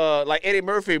like Eddie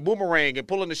Murphy, Boomerang, and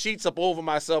pulling the sheets up over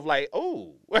myself like,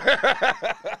 oh.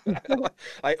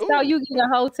 Like, ooh. So you get a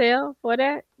hotel for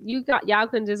that? Y'all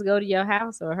couldn't just go to your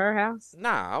house or her house?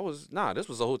 This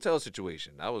was a hotel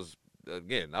situation. We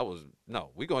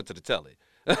going to the telly.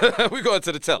 We going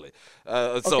to the telly.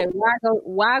 Okay,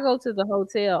 why go to the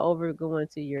hotel over going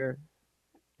to your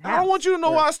house? I don't want you to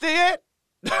know where I stay at.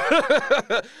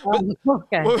 Okay.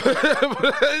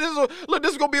 Look,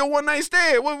 this is gonna be a one night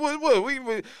stand. We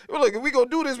gonna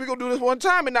do this. We gonna do this one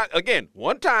time, and not again.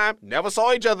 One time, never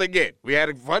saw each other again. We had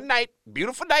a fun night,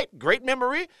 beautiful night, great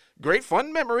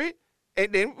fun memory,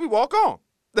 and then we walk on.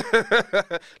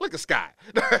 Look at Sky.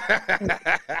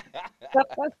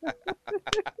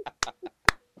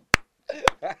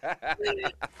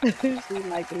 She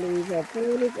like to leave her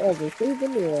feelings as a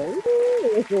souvenir.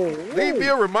 Leave me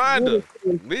a reminder.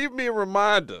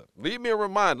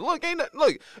 Look, ain't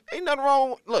nothing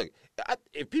wrong. Look,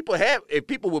 if people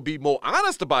would be more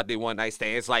honest about their one night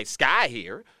stands, like Sky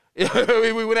here,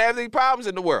 we wouldn't have these problems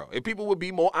in the world. If people would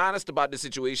be more honest about the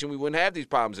situation, we wouldn't have these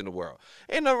problems in the world.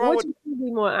 Ain't nothing wrong with you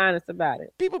be more honest about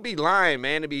it. People be lying,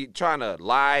 man. They be trying to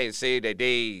lie and say that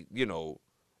they,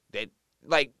 that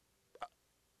like.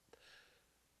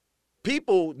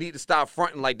 People need to stop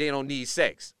fronting like they don't need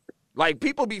sex. Like,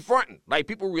 people be fronting. Like,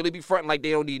 people really be fronting like they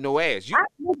don't need no ass.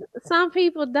 Some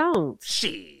people don't.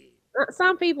 Shit.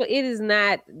 Some people, it is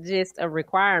not just a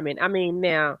requirement. I mean,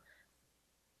 now,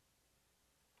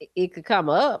 it could come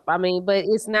up. I mean, but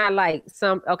it's not like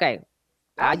okay.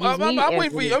 I use me I'm as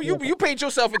waiting for you. You paint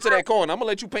yourself into that corner. I'm gonna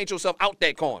let you paint yourself out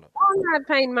that corner. I'm not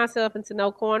painting myself into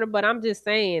no corner, but I'm just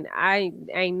saying I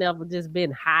ain't never just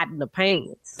been hiding the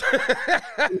pants.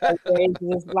 It's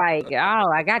just like,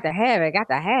 oh, I got to have it, got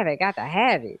to have it, got to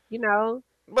have it. You know.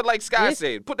 But like Sky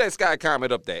said, put that Sky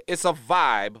comment up there. It's a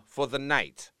vibe for the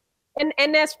night.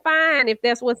 And that's fine if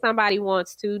that's what somebody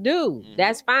wants to do. Mm-hmm.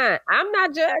 That's fine. I'm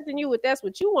not judging you if that's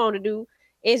what you want to do.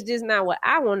 It's just not what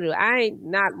I want to do. I ain't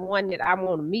not one that I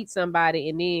want to meet somebody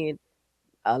and then,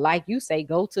 like you say,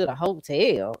 go to the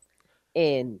hotel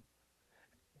and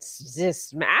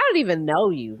just, I don't even know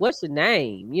you. What's your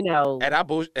name? You know. And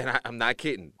I'm not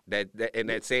kidding.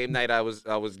 That same night I was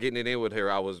getting it in with her.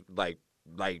 I was like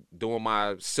doing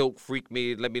my silk freak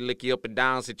me, let me lick you up and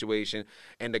down situation.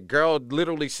 And the girl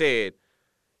literally said,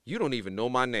 "You don't even know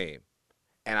my name."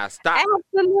 And I stopped.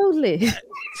 Absolutely.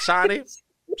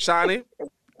 Shani,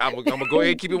 I'm going to go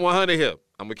ahead and keep it 100 here.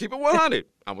 I'm going to keep it 100.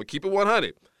 I'm going to keep it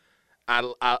 100.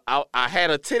 I had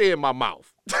a titty in my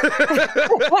mouth.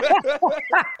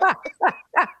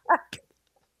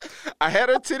 I had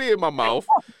a titty in my mouth,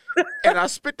 and I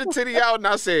spit the titty out, and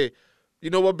I said, "You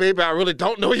know what, baby? I really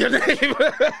don't know your name."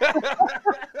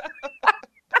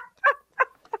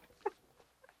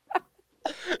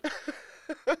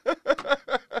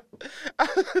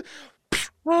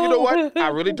 You know what? I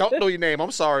really don't know your name.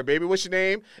 I'm sorry, baby. What's your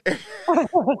name?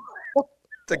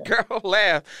 The girl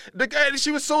laughed.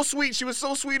 She was so sweet. She was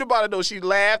so sweet about it, though. She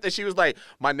laughed, and she was like,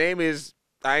 "My name is,"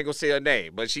 I ain't going to say her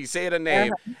name, but she said her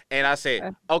name, and I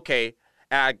said, "Okay."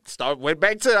 And I went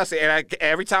back to it. I said, and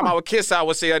every time I would kiss her, I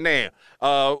would say her name.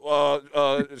 Mwah.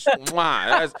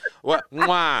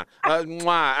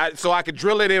 Mwah. So I could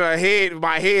drill it in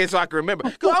my head so I could remember.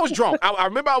 Because I was drunk. I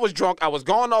remember I was drunk. I was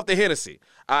going off the Hennessy.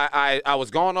 I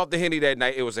was going off the Henny that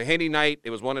night. It was a Henny night. It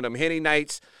was one of them Henny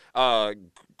nights.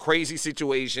 Crazy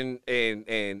situation.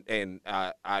 And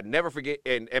I never forget.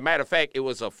 And matter of fact, it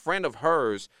was a friend of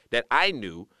hers that I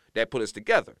knew that put us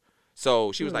together.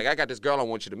 So she was like, "I got this girl I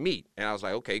want you to meet." And I was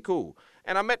like, "Okay, cool."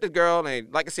 And I met the girl,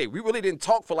 and like I said, we really didn't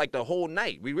talk for like the whole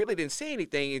night. We really didn't say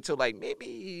anything until like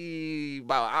maybe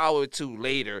about an hour or two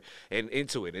later and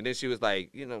into it. And then she was like,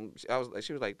 she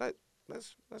was like,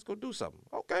 let's go do something.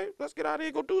 Okay, let's get out of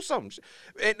here, go do something.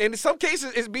 And in some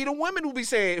cases, it's be the women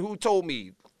who told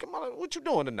me, "Come on, what you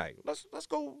doing tonight? Let's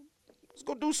go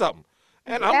do something."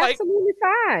 And I'm absolutely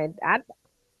fine.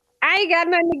 I ain't got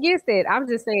nothing against it. I'm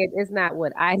just saying it's not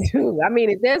what I do. I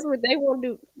mean, if that's what they want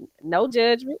to do, no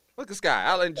judgment. Look at Sky.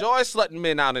 I'll enjoy slutting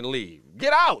men out and leave.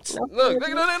 Get out. Look,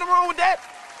 there's nothing wrong with that.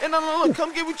 And look,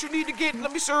 come get what you need to get.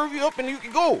 Let me serve you up and you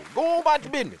can go. Go on about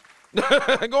your business.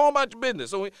 Go on about your business.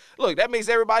 So look, that makes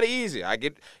everybody easy.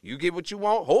 You get what you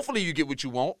want. Hopefully you get what you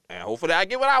want, and hopefully I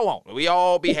get what I want. We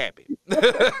all be happy.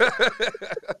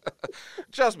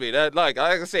 Trust me. That like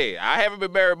I say, I haven't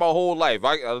been married my whole life.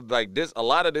 A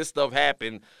lot of this stuff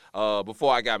happened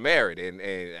before I got married, and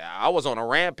I was on a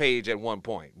rampage at one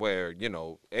point where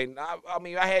and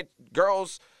I had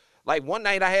girls. Like one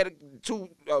night I had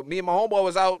me and my homeboy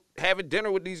was out having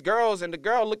dinner with these girls, and the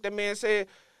girl looked at me and said,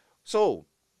 "So,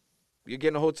 you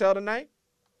getting a hotel tonight?"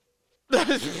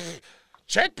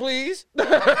 Check, please.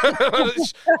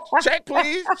 Check,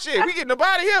 please. Shit, we getting up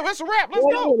out of here. That's a wrap. Let's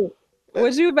go.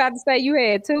 Was you about to say you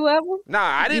had two of them? Nah,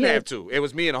 I didn't have two. It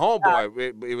was me and a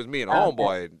homeboy. It was me and a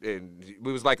homeboy, and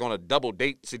we was like on a double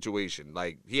date situation.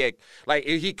 Like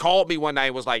he called me one night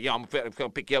and was like, "Yo, I'm gonna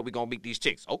pick you up. We gonna meet these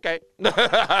chicks." Okay, and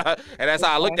that's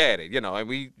how I looked at it. And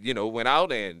we went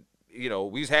out and. We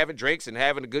was having drinks and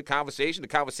having a good conversation. The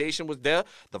conversation was there.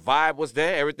 The vibe was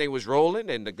there. Everything was rolling.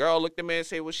 And the girl looked at me and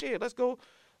said, "Well, shit, let's go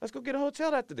get a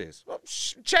hotel after this." Well,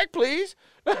 check, please.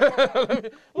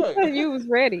 Look. You was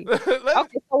ready.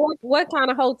 Okay, so what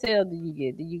kind of hotel do you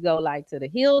get? Do you go like to the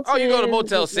Hilton? Oh, you go to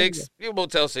Motel 6. You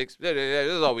Motel 6.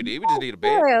 That's all we need. We just need a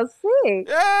bed. Motel 6?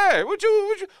 Yeah. What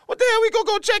the hell we gonna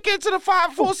go check into the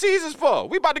 4 Seasons for?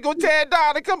 We about to go tear it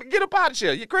down and come get up out of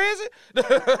here. You crazy?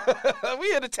 We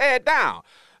here to tear it down.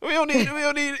 We don't need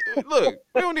look,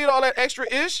 we don't need all that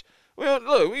extra ish. We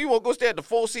won't go stay at the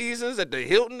 4 Seasons, at the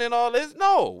Hilton and all this.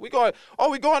 No.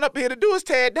 All we going up here to do is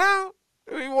tear it down.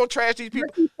 We won't trash these people.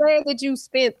 But you said that you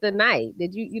spent the night.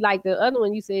 Did you like the other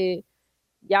one? You said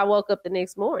y'all woke up the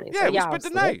next morning. Yeah, so we spent the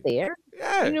night there.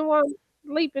 Yeah. You didn't want to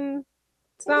sleep in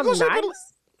some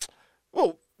nights.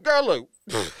 Well, girl, look.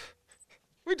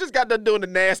 We just got done doing the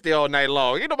nasty all night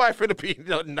long. Ain't nobody finna be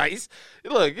nice.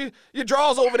 Look, your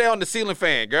drawers over there on the ceiling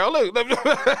fan, girl. Look,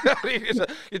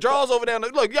 your drawers over there.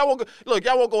 Look, y'all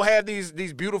won't go have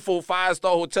these beautiful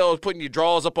 5-star hotels putting your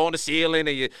drawers up on the ceiling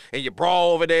and your bra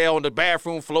over there on the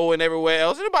bathroom floor and everywhere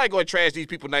else. Anybody going to trash these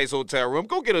people nice hotel room?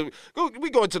 We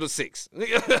going to the 6.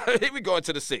 We going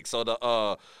to the 6 or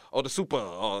the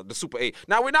Super 8.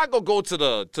 Now we're not gonna go to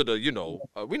the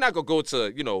we're not gonna go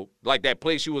to like that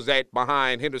place you was at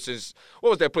behind Henderson's. What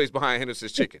was that place behind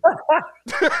Henderson's Chicken?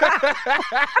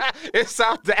 In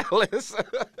South Dallas.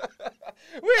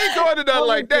 We ain't going to nothing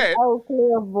like that. Oh,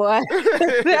 clear, boy.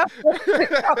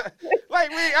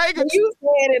 Like I ain't gonna. You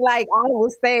said it like I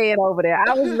was staying over there.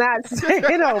 I was not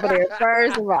staying over there.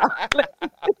 First of all,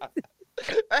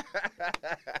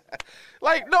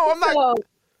 like no, I'm not. So,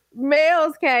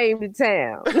 Mel's came to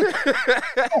town.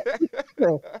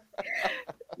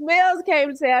 Mel's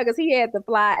came to town because he had to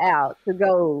fly out to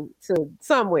go to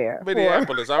somewhere.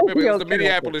 Minneapolis. I remember it was the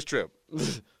Minneapolis trip.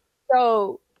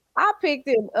 So I picked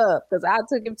him up because I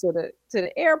took him to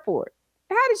the airport.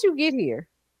 How did you get here?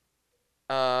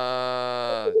 Damn,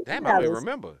 I don't even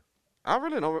remember. I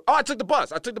really don't. Oh, I took the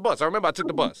bus. I remember I took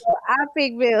the bus. So I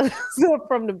picked Mel up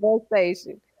from the bus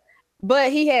station.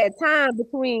 But he had time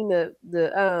between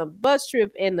the bus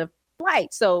trip and the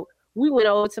flight. So we went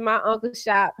over to my uncle's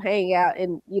shop, hang out,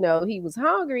 and, he was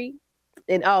hungry.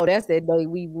 And, that's that day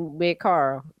we met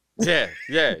Carl. Yeah.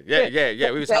 We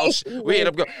ended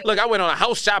up going. Look, I went on a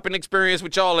house shopping experience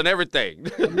with y'all and everything.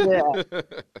 Yeah.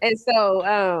 And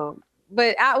so,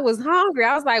 but I was hungry.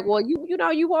 I was like, well,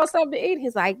 you want something to eat?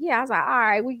 He's like, yeah. I was like, all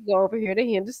right, we can go over here to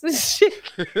Henderson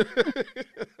Chicken.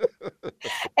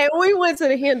 And we went to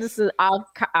the Henderson off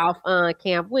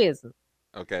Camp Wisdom.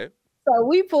 Okay. So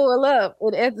we pull up,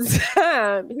 and at the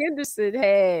time, Henderson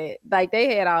they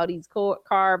had all these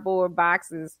cardboard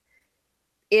boxes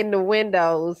in the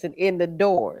windows and in the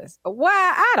doors. Why?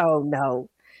 I don't know.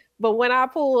 But when I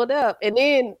pulled up, and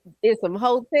then there's some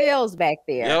hotels back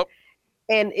there. Yep.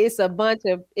 And it's a bunch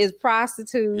of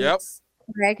prostitutes, yep,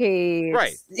 crackheads.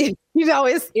 Right.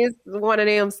 It's one of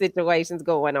them situations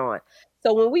going on.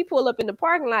 So when we pull up in the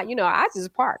parking lot, I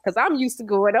just park because I'm used to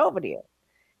going over there.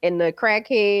 And the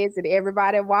crackheads and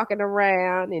everybody walking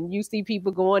around, and you see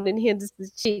people going in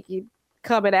Henderson's Chicken,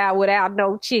 coming out without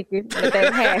no chicken that they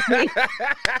had.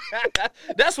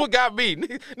 That's what got me.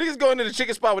 Niggas going to the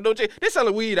chicken spot with no chicken. They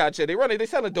selling weed out here. They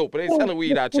selling dope, but they selling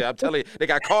weed out here. I'm telling you, they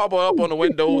got cardboard up on the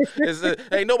window.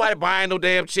 Ain't nobody buying no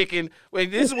damn chicken. Wait,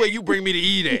 this is where you bring me to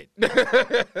eat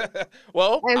at.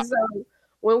 Well, and so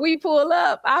when we pull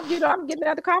up, I'm getting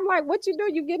out the car. I'm like, what you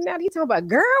doing? You getting out? He talking about,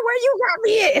 girl, where you got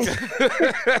me at?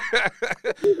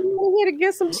 You here to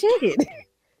get some chicken.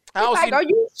 Are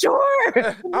you sure?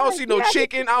 I don't see no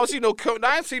chicken. I don't see no.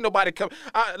 I ain't see nobody come.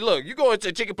 Look, you go into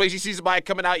a chicken place, you see somebody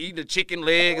coming out eating a chicken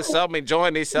leg or something,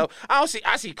 enjoying themselves. I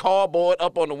see cardboard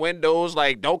up on the windows,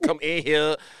 like, don't come in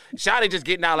here. Shawty just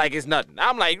getting out like it's nothing.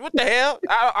 I'm like, what the hell?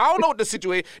 I don't know what the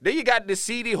situation. Then you got this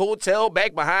seedy hotel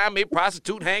back behind me,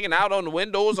 prostitute hanging out on the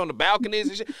windows, on the balconies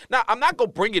and shit. Now, I'm not gonna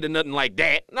bring you to nothing like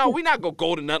that. No, we're not gonna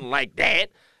go to nothing like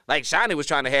that. Like Shani was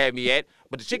trying to have me at,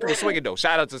 but the chicken was swinging though.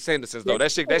 Shout out to Sanderson's though.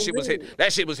 That shit was hitting.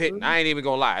 That shit was hitting. I ain't even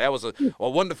gonna lie. That was a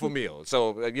wonderful meal.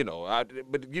 So I might have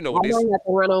to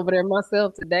run over there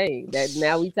myself today. That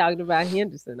now we talking about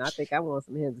Henderson. I think I want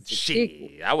some Henderson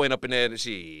chicken. I went up in there and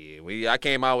I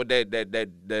came out with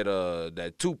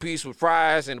that 2-piece with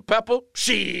fries and pepper.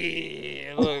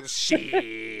 Shit.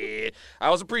 I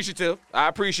was appreciative. I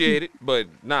appreciate it, but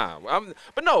nah.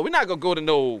 But no, we're not gonna go to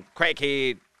no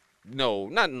crackhead. No,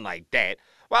 nothing like that.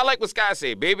 Well, I like what Scott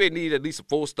said. Baby need at least a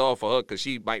 4-star for her because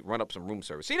she might run up some room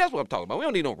service. See, that's what I'm talking about. We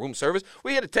don't need no room service.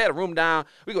 We here to tear the room down.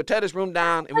 We gonna tear this room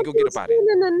down and we gonna get up out of here.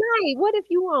 In the night, what if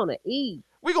you want to eat?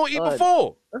 We gonna eat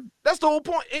before. That's the whole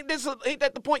point. Ain't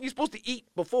that the point? You're supposed to eat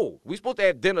before. We supposed to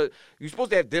have dinner. You're supposed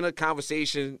to have dinner,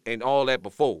 conversation, and all that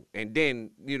before. And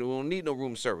then we don't need no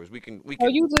room service. We can. Oh,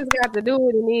 you just got to do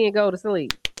it and then go to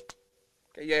sleep.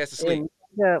 Okay, your ass to sleep.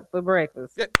 And for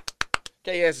breakfast. Yeah.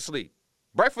 Okay, your ass to sleep.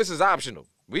 Breakfast is optional.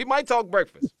 We might talk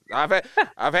breakfast. I've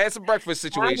had some breakfast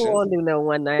situations. I don't want to do no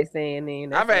one night stand.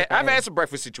 Then I've had some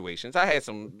breakfast situations. I had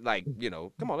some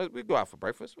come on, we go out for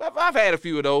breakfast. I've had a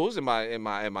few of those in my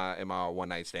one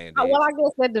night stand. Well, I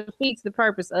guess that defeats the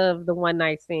purpose of the one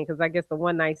night stand because I guess the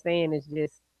one night stand is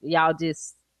just y'all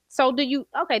just. So do you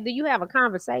have a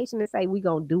conversation and say we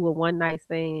gonna do a one night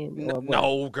stand?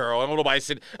 No, girl. I don't nobody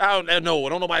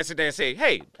sit there and say,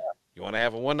 hey, you want to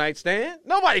have a one night stand?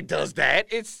 Nobody does that.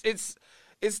 It's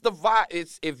the vibe.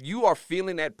 It's if you are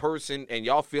feeling that person and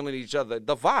y'all feeling each other,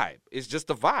 the vibe. It's just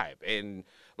the vibe. And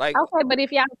Like, okay, but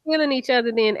if y'all feeling each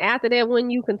other, then after that,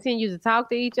 when you continue to talk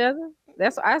to each other,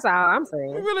 that's all I'm we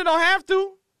saying. really don't have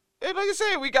to. And like I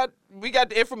said, we got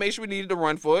the information we needed to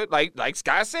run for it. Like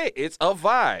Sky said, it's a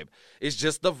vibe. It's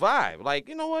just the vibe. Like,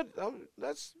 you know what?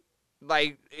 That's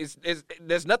like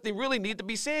there's nothing really need to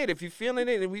be said. If you're feeling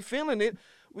it and we feeling it,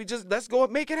 we just let's go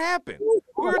and make it happen.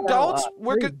 We're adults.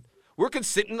 We're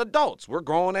consenting adults. We're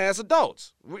grown ass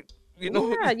adults. You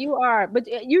know. Yeah, you are. But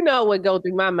you know what go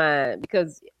through my mind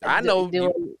because I know.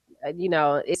 You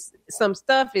know, it's some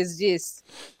stuff is just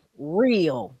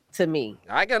real to me.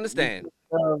 I can understand.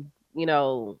 Of, you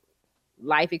know,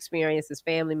 life experiences,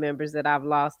 family members that I've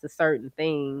lost to certain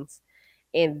things,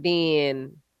 and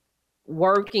then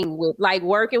working with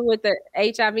the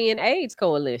HIV and AIDS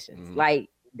coalitions. Mhm. Like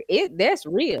that's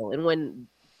real. And when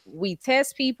we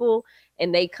test people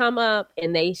and they come up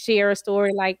and they share a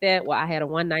story like that, well, I had a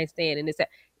one night stand, and it's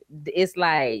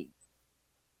like,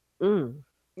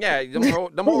 Yeah,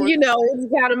 them horror, you know, it's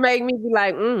kind of make me be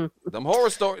like, them horror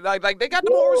stories, like they got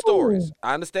them horror stories.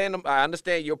 I understand them. I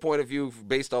understand your point of view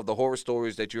based off the horror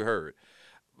stories that you heard,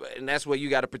 and that's where you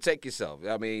got to protect yourself.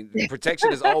 I mean, protection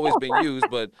has always been used,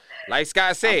 but like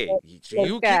Sky said,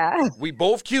 we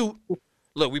both cute.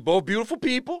 Look, we both beautiful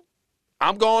people.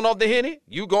 I'm going off the Henny.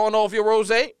 You going off your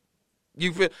rosé.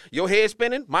 You feel your head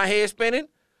spinning, my head spinning.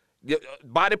 Your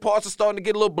body parts are starting to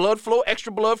get a little blood flow,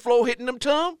 extra blood flow hitting them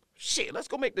tongue. Shit, let's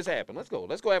go make this happen. Let's go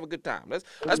have a good time. Let's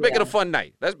make it a fun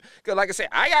night. Cause like I said,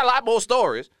 I got a lot more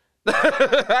stories.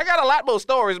 I got a lot more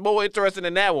stories, more interesting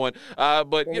than that one.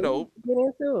 But you know, get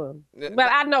into them.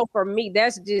 But I know for me,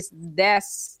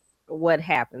 that's what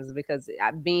happens because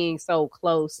being so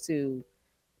close to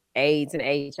AIDS and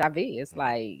HIV, it's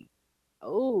like,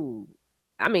 oh.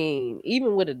 I mean,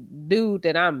 even with a dude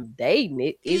that I'm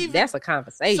dating, that's a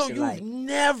conversation. So you've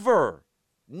never,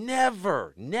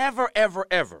 ever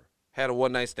had a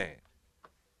one night stand?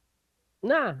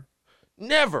 Nah.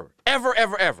 Never,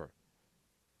 ever.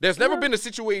 There's never been a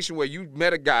situation where you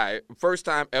met a guy first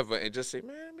time ever and just say,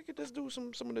 "Man, we could just do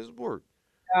some of this work."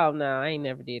 Oh no, I ain't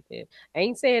never did that. I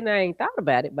ain't saying I ain't thought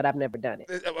about it, but I've never done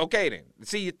it. Okay then.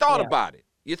 See, you thought about it.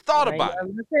 You thought about it.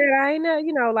 I ain't know,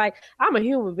 you know, like I'm a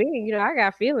human being. You know, I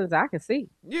got feelings I can see.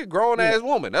 You're a grown ass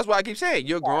woman. That's why I keep saying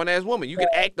you're a grown ass woman. You can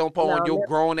act upon your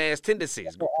grown ass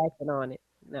tendencies. Never acting on it.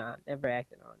 No, never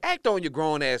acting on it. Act on your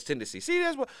grown ass tendencies. See,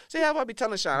 how I be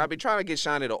telling Shine. I be trying to get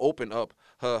Shani to open up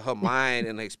her mind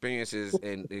and her experiences,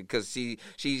 and because she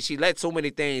lets so many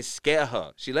things scare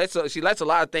her. She lets a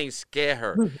lot of things scare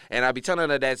her, and I be telling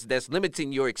her that's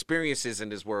limiting your experiences in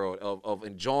this world of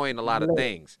enjoying a lot of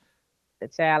things.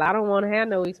 Child, I don't want to have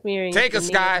no experience. Take a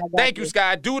Sky. Thank you,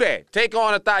 Sky. Do that. Take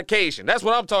on a thoughtcation. That's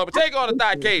what I'm talking about. Take on a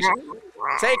thoughtcation.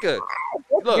 Take a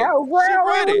look. Yo,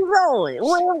 where we going?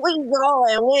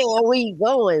 Where we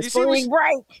going? Spring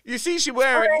break. You see she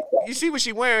wearing. You see what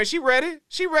she wearing? She ready.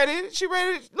 She ready.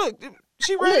 Look,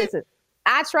 she ready. Listen,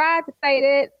 I tried to say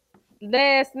that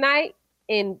last night,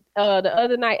 and the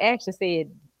other night Action said,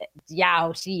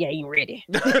 y'all, she ain't ready.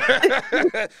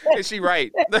 Is she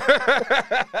right?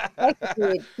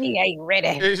 She ain't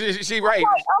ready. She right.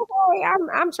 Okay,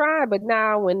 I'm trying, but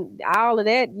now when all of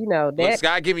that, you know, that. Look,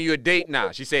 Sky giving you a date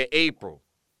now. She said April.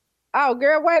 Oh,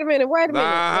 girl, wait a minute.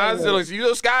 You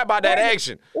know Sky about that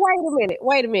action.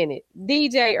 Wait a minute.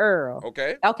 DJ Earl.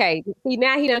 Okay. See,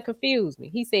 now he done confused me.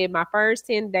 He said my first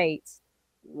 10 dates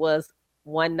was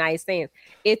one night stands.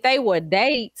 If they were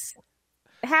dates,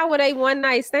 how were they one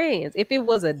night stands? If it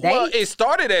was a date, well, it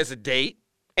started as a date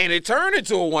and it turned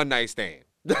into a one night stand.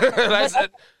 That's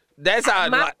how.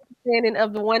 My understanding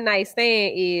of the one night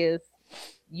stand is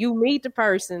you meet the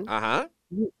person,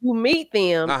 you meet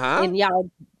them, and y'all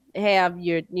have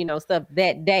your stuff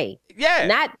that day. Yeah,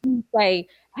 not to say,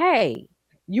 hey,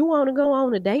 you want to go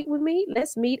on a date with me?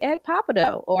 Let's meet at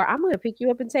Pappadeaux, or I'm going to pick you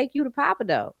up and take you to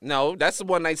Pappadeaux. No, that's a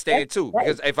one night stand too.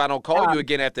 Because if I don't call you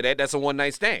again after that, that's a one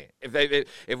night stand.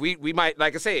 If we might,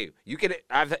 like I say, you can.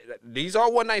 These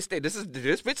are one night stand.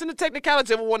 This fits in the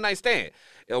technicality of a one night stand.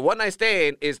 A one night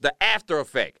stand is the after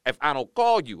effect. If I don't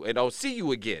call you and don't see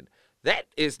you again,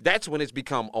 that's when it's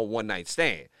become a one night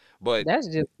stand. But that's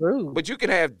just rude. But you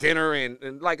can have dinner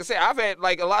and like I said, I've had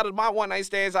like a lot of my one night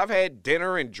stands. I've had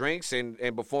dinner and drinks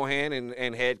and beforehand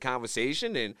and had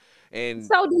conversation and.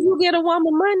 So do you get a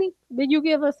woman money? Did you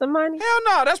give her some money? Hell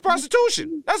no, that's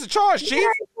prostitution. That's a charge, Chief.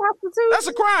 That's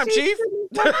a crime, Chief.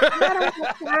 I don't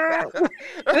have time.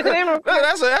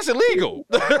 That's illegal.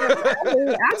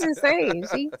 I'm just saying,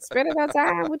 she spending her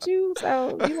time with you,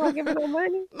 so you won't give her no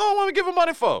money. No, what we give her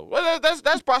money for? Well,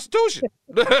 that's prostitution.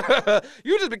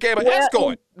 You just became an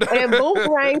escort. And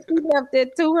Boomerang, she left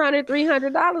that $200,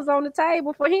 $300 on the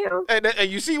table for him. And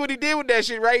you see what he did with that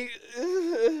shit, right?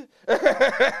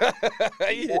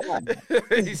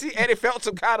 You see, Eddie felt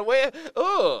some kind of way.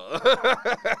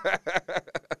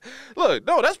 Look,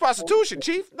 no, that's prostitution,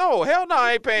 Chief. No, hell no,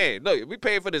 I ain't paying. Look, we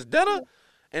paying for this dinner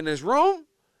and this room,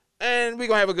 and we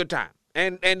gonna have a good time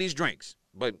and these drinks.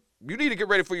 But you need to get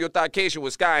ready for your vacation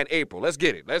with Sky in April. Let's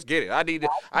get it. I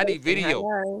need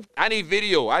video. I need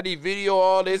video.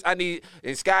 All this. And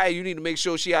Sky, you need to make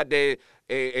sure she out there.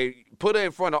 Put her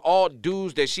in front of all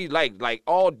dudes that she like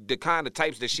all the kind of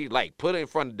types that she like. Put her in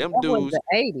front of them dudes. The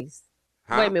 80s.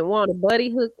 Huh? Wait a minute. Want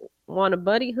a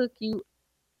buddy hook you?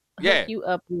 Hook you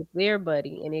up with their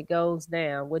buddy, and it goes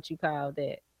down. What you call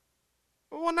that?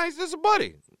 One night's just a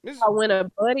buddy. When a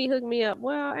buddy hooked me up,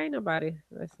 well, ain't nobody.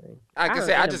 Let's see.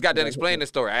 I just got done explaining the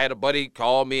story. I had a buddy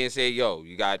call me and say, "Yo,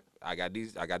 I got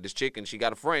this chick and she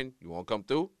got a friend. You want to come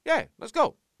through? Yeah, let's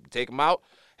go." Take them out.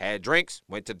 Had drinks.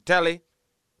 Went to the telly.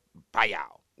 Bye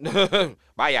y'all.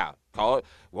 Bye y'all. Called.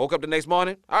 Woke up the next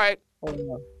morning. All right.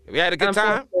 We had a good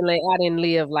time. I didn't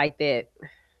live like that.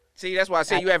 See, that's why I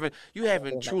say you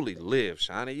haven't truly lived,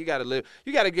 Shawnee. You gotta live.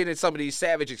 You gotta get in some of these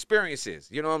savage experiences.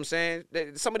 You know what I'm saying?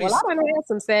 Some of these. Well, I done had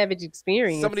some savage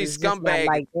experiences. Some of these scumbags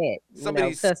like that. Some of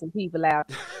these cussing people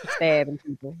out, stabbing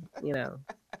people.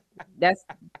 That's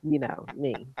me. No,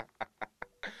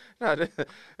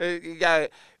 you got.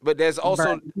 But there's also.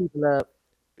 Burning people up.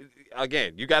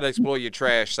 Again, you got to explore your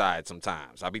trash side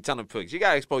sometimes. I be telling pigs, you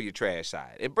got to explore your trash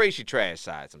side. Embrace your trash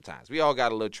side sometimes. We all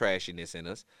got a little trashiness in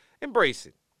us. Embrace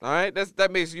it. All right?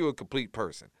 That makes you a complete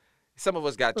person. Some of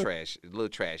us got trash, a little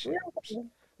trash. I'm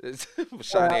going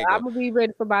to be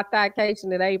ready for my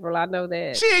vacation in April. I know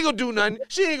that. She ain't going to do nothing.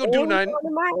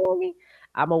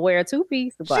 I'm going to wear a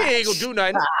two-piece. She ain't going to do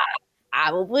nothing.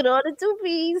 I will put on a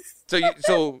two-piece.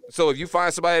 So if you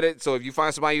find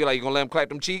somebody you like, you going to let them clap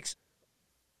them cheeks?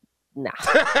 Nah.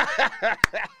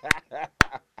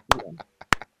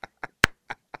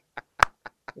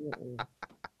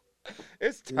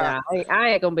 It's time. Nah, I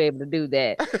ain't gonna be able to do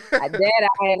that. I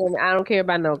don't care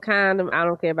about no condom. I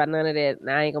don't care about none of that.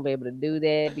 I ain't gonna be able to do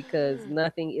that because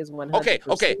nothing is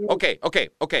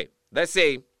 100%. Okay. Let's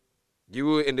say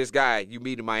you and this guy you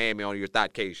meet in Miami on your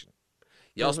vacation.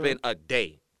 Y'all spend a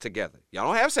day together. Y'all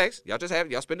don't have sex. Y'all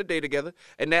spend a day together,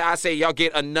 and then I say y'all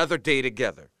get another day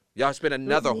together. Y'all spend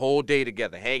another whole day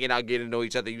together, hanging out, getting to know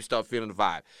each other. You start feeling the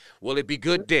vibe. Will it be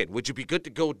good then? Would you be good to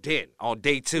go then on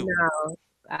day 2? No,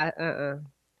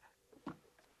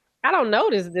 I don't know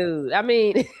this dude. I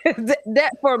mean,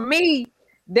 that for me,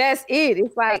 that's it.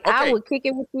 It's like I would kick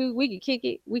it with you. We can kick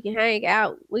it. We can hang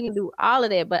out. We can do all of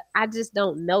that. But I just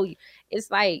don't know you. It's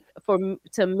like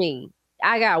to me,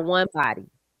 I got one body.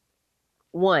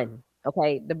 One.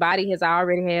 Okay, the body has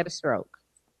already had a stroke.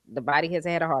 The body has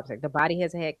had a heart attack. The body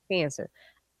has had cancer.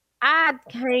 I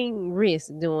can't risk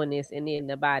doing this and then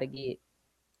the body get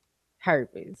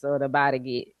herpes or the body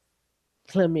get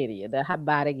chlamydia. The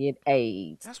body get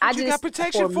AIDS. That's what you got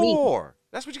protection for.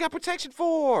 That's what you got protection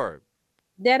for.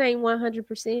 That ain't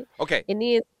 100%. Okay. And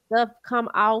then stuff come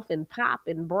off and pop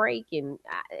and break and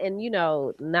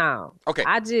no. Okay.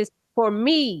 I just for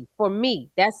me,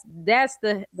 that's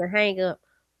the hang up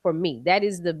for me. That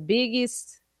is the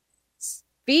biggest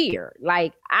fear.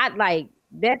 Like I like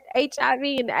that HIV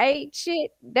and AIDS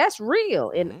shit, that's real.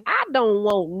 And I don't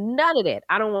want none of that.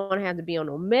 I don't want to have to be on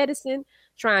no medicine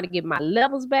trying to get my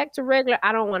levels back to regular.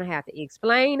 I don't want to have to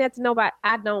explain that to nobody.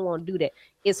 I don't want to do that.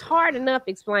 It's hard enough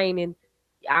explaining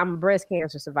I'm a breast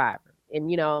cancer survivor.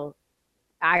 And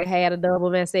I had a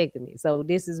double mastectomy. So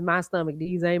this is my stomach.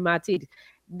 These ain't my titties.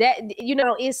 That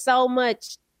it's so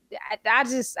much.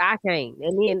 I can't.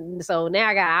 And then so now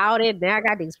I got all that. Now I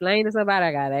got to explain to somebody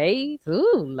I got AIDS.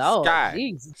 Ooh, Lord.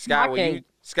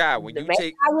 Sky, when you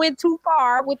take I went too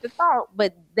far with the thought,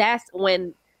 but that's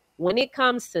when it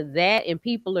comes to that and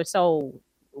people are so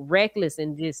reckless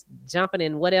and just jumping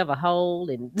in whatever hole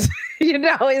and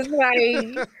it's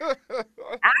like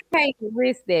I can't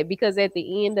risk that because at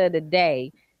the end of the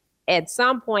day, at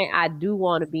some point I do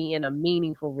want to be in a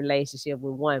meaningful relationship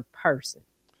with one person.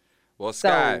 Well,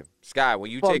 Sky, when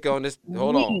you take on this,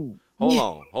 hold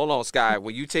Hold on, Sky.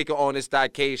 When you take her on this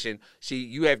staycation,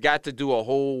 you have got to do a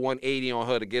whole 180 on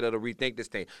her to get her to rethink this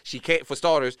thing. She can't, for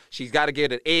starters, she's got to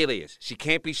get an alias. She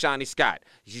can't be Shawnee Scott.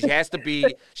 She has to be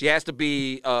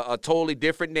a totally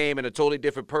different name and a totally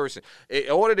different person in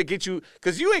order to get you.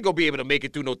 Because you ain't gonna be able to make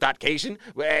it through no staycation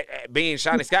being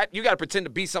Shawnee Scott. You got to pretend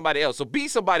to be somebody else. So be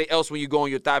somebody else when you go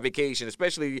on your thigh vacation,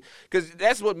 especially because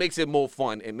that's what makes it more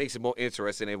fun and makes it more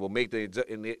interesting and will make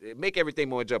everything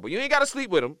more enjoyable. You ain't got to sleep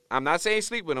with them. I'm not saying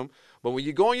sleep with them, but when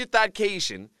you go on your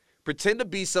staycation, pretend to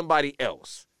be somebody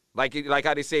else. Like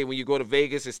how they say when you go to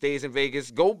Vegas and stays in Vegas,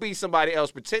 go be somebody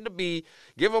else. Pretend to be,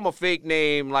 give them a fake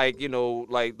name like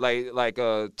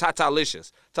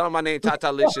Tatalicious. Tell them my name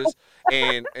Tatalicious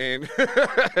and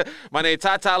my name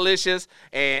Tatalicious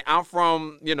and I'm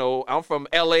from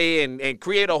LA and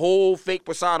create a whole fake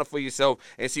persona for yourself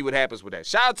and see what happens with that.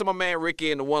 Shout out to my man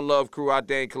Ricky and the One Love crew out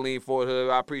there in Killeen, Fort Hood.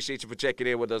 I appreciate you for checking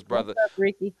in with us, brother. What's up,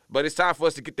 Ricky? But it's time for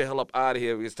us to get the hell up out of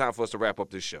here. It's time for us to wrap up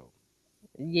this show.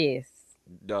 Yes.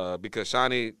 Because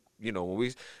Shawnee, when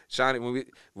we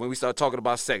start talking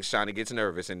about sex, Shawnee gets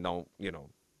nervous and don't want to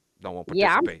participate.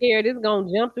 Yeah, I'm scared it's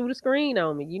gonna jump through the screen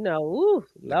on me. Ooh,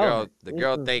 the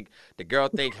girl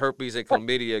think herpes and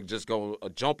chlamydia just gonna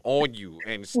jump on you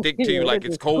and stick to you like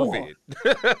it's COVID.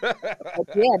 Yeah,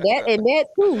 that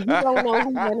too. You don't know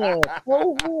who's gonna have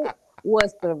COVID.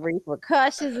 What's the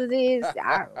repercussions of this?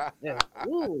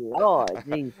 Ooh, Lord,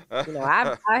 Jesus.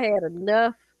 I had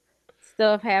enough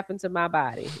stuff happen to my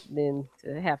body than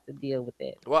to have to deal with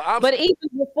that. But even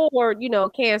before,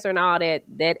 cancer and all that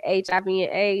HIV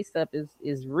and AIDS stuff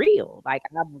is real. Like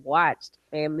I've watched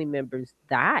family members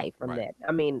die from that.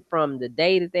 I mean, from the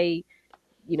day that they,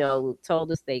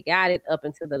 told us they got it up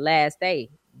until the last day.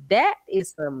 That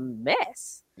is some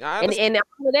mess. And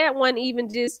all of that wasn't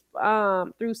even just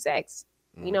through sex.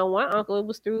 Mm-hmm. One uncle, it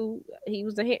was through he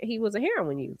was a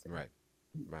heroin user.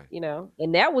 Right.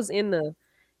 And that was in the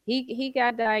He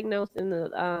got diagnosed in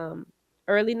the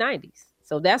early 90s.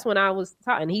 So that's when I was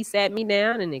talking. He sat me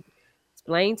down and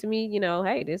explained to me,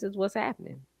 hey, this is what's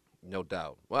happening. No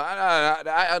doubt. Well,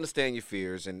 I understand your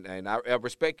fears, and I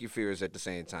respect your fears at the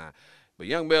same time. But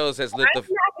Young Mel's has lit the...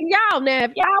 y'all now.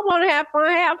 If y'all want to have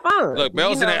fun. Look,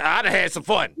 Mel's I'd have had some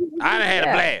fun. I'd have had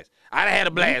a blast. I had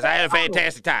a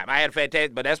fantastic time.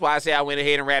 But that's why I say I went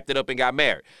ahead and wrapped it up and got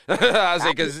married. I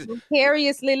say because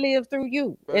vicariously live through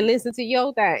you and listen to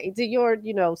your thing, to your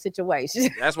situation.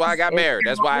 That's why I got married.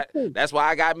 That's why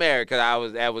I got married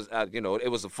because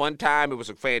it was a fun time. It was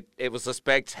a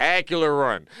spectacular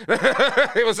run.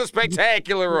 It was a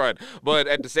spectacular run. But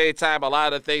at the same time, a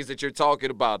lot of the things that you're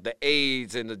talking about, the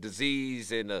AIDS and the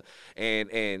disease and I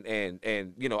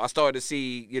started to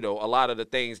see a lot of the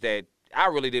things that I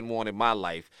really didn't want in my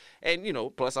life. And,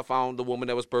 plus I found the woman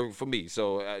that was perfect for me.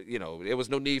 So, there was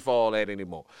no need for all that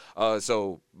anymore.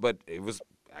 But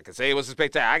I can say it was a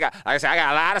spectacular. I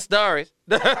got a lot of stories.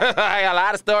 I got a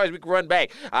lot of stories we can run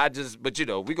back. But we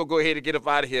going to go ahead and get up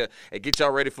out of here and get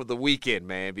y'all ready for the weekend,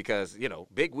 man, because,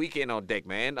 big weekend on deck,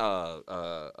 man. But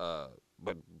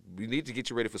we need to get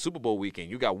you ready for Super Bowl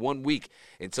weekend. You got 1 week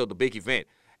until the big event.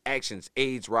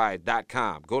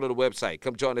 ActionsAIDSRide.com. Go to the website.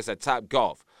 Come join us at Top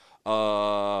Golf.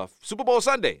 Super Bowl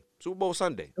Sunday,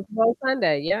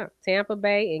 yeah. Tampa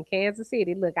Bay and Kansas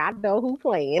City. Look, I know who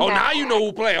playing. Oh, now you know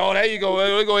who playing. Oh, there you go.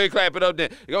 Let's go ahead and clap it up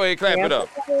then. Go ahead and clap it up.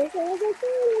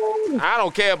 I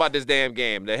don't care about this damn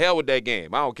game. The hell with that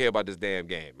game. I don't care about this damn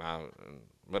game.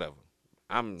 Whatever.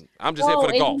 I'm just here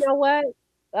for the golf. You know what?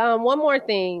 One more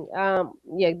thing.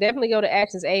 Definitely go to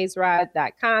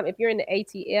actionsaidride.com. If you're in the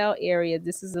ATL area,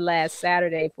 this is the last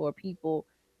Saturday for people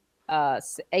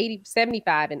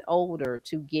 75 and older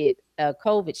to get a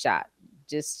COVID shot.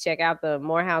 Just check out the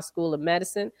Morehouse School of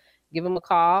Medicine, give them a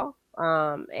call,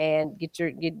 and get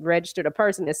registered. A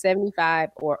person that's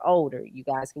 75 or older, you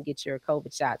guys can get your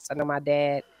COVID shots. I know my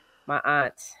dad, my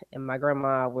aunt, and my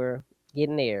grandma were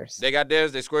getting theirs. They got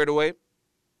theirs? They squared away?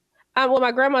 Well,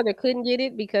 my grandmother couldn't get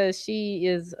it because she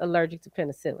is allergic to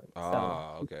penicillin.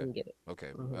 Okay. Couldn't get it.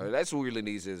 Okay. That's who really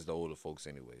needs is the older folks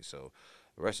anyway. So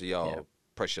the rest of y'all,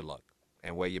 press your luck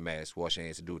and wear your mask, wash your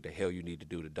hands, and do what the hell you need to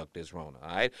do to duck this Rona.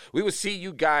 All right. We will see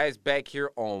you guys back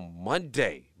here on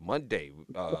Monday. Monday.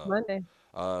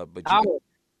 And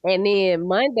then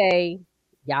Monday,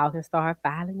 y'all can start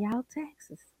filing y'all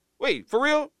taxes. Wait, for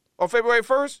real? On February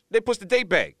 1st, they pushed the date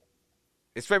back.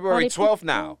 It's February 12th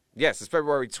now. Yes, it's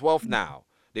February 12th now.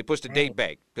 They pushed the date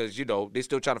back because they're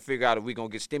still trying to figure out if we're gonna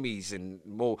get stimmies and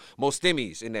more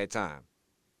stimmies in that time.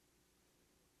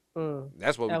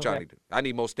 That's what we're trying to do. I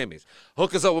need more stimmies.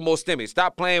 Hook us up with more stimmies.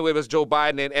 Stop playing with us, Joe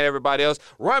Biden and everybody else.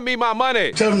 Run me my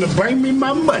money. Tell them to bring me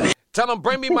my money. Tell them,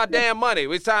 bring me my damn money.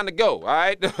 It's time to go, all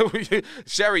right?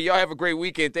 Sherry, y'all have a great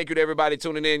weekend. Thank you to everybody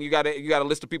tuning in. You got a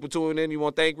list of people tuning in. You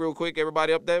want to thank real quick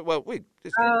everybody up there? Well,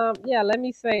 let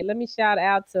me shout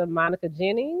out to Monica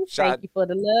Jennings. Thank you for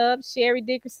the love. Sherry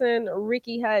Dickerson,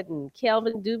 Ricky Hutton,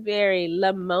 Kelvin Dewberry,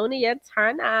 Lamonia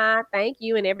Turner. Thank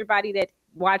you. And everybody that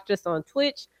watched us on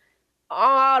Twitch,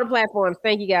 all the platforms.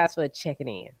 Thank you guys for checking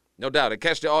in. No doubt. And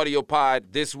catch the audio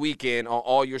pod this weekend on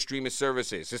all your streaming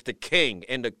services. It's the king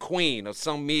and the queen of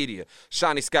some media.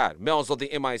 Shani Scott, Mel's of the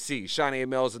MIC. Shani and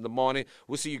Mel's in the morning.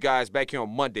 We'll see you guys back here on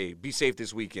Monday. Be safe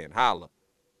this weekend. Holla.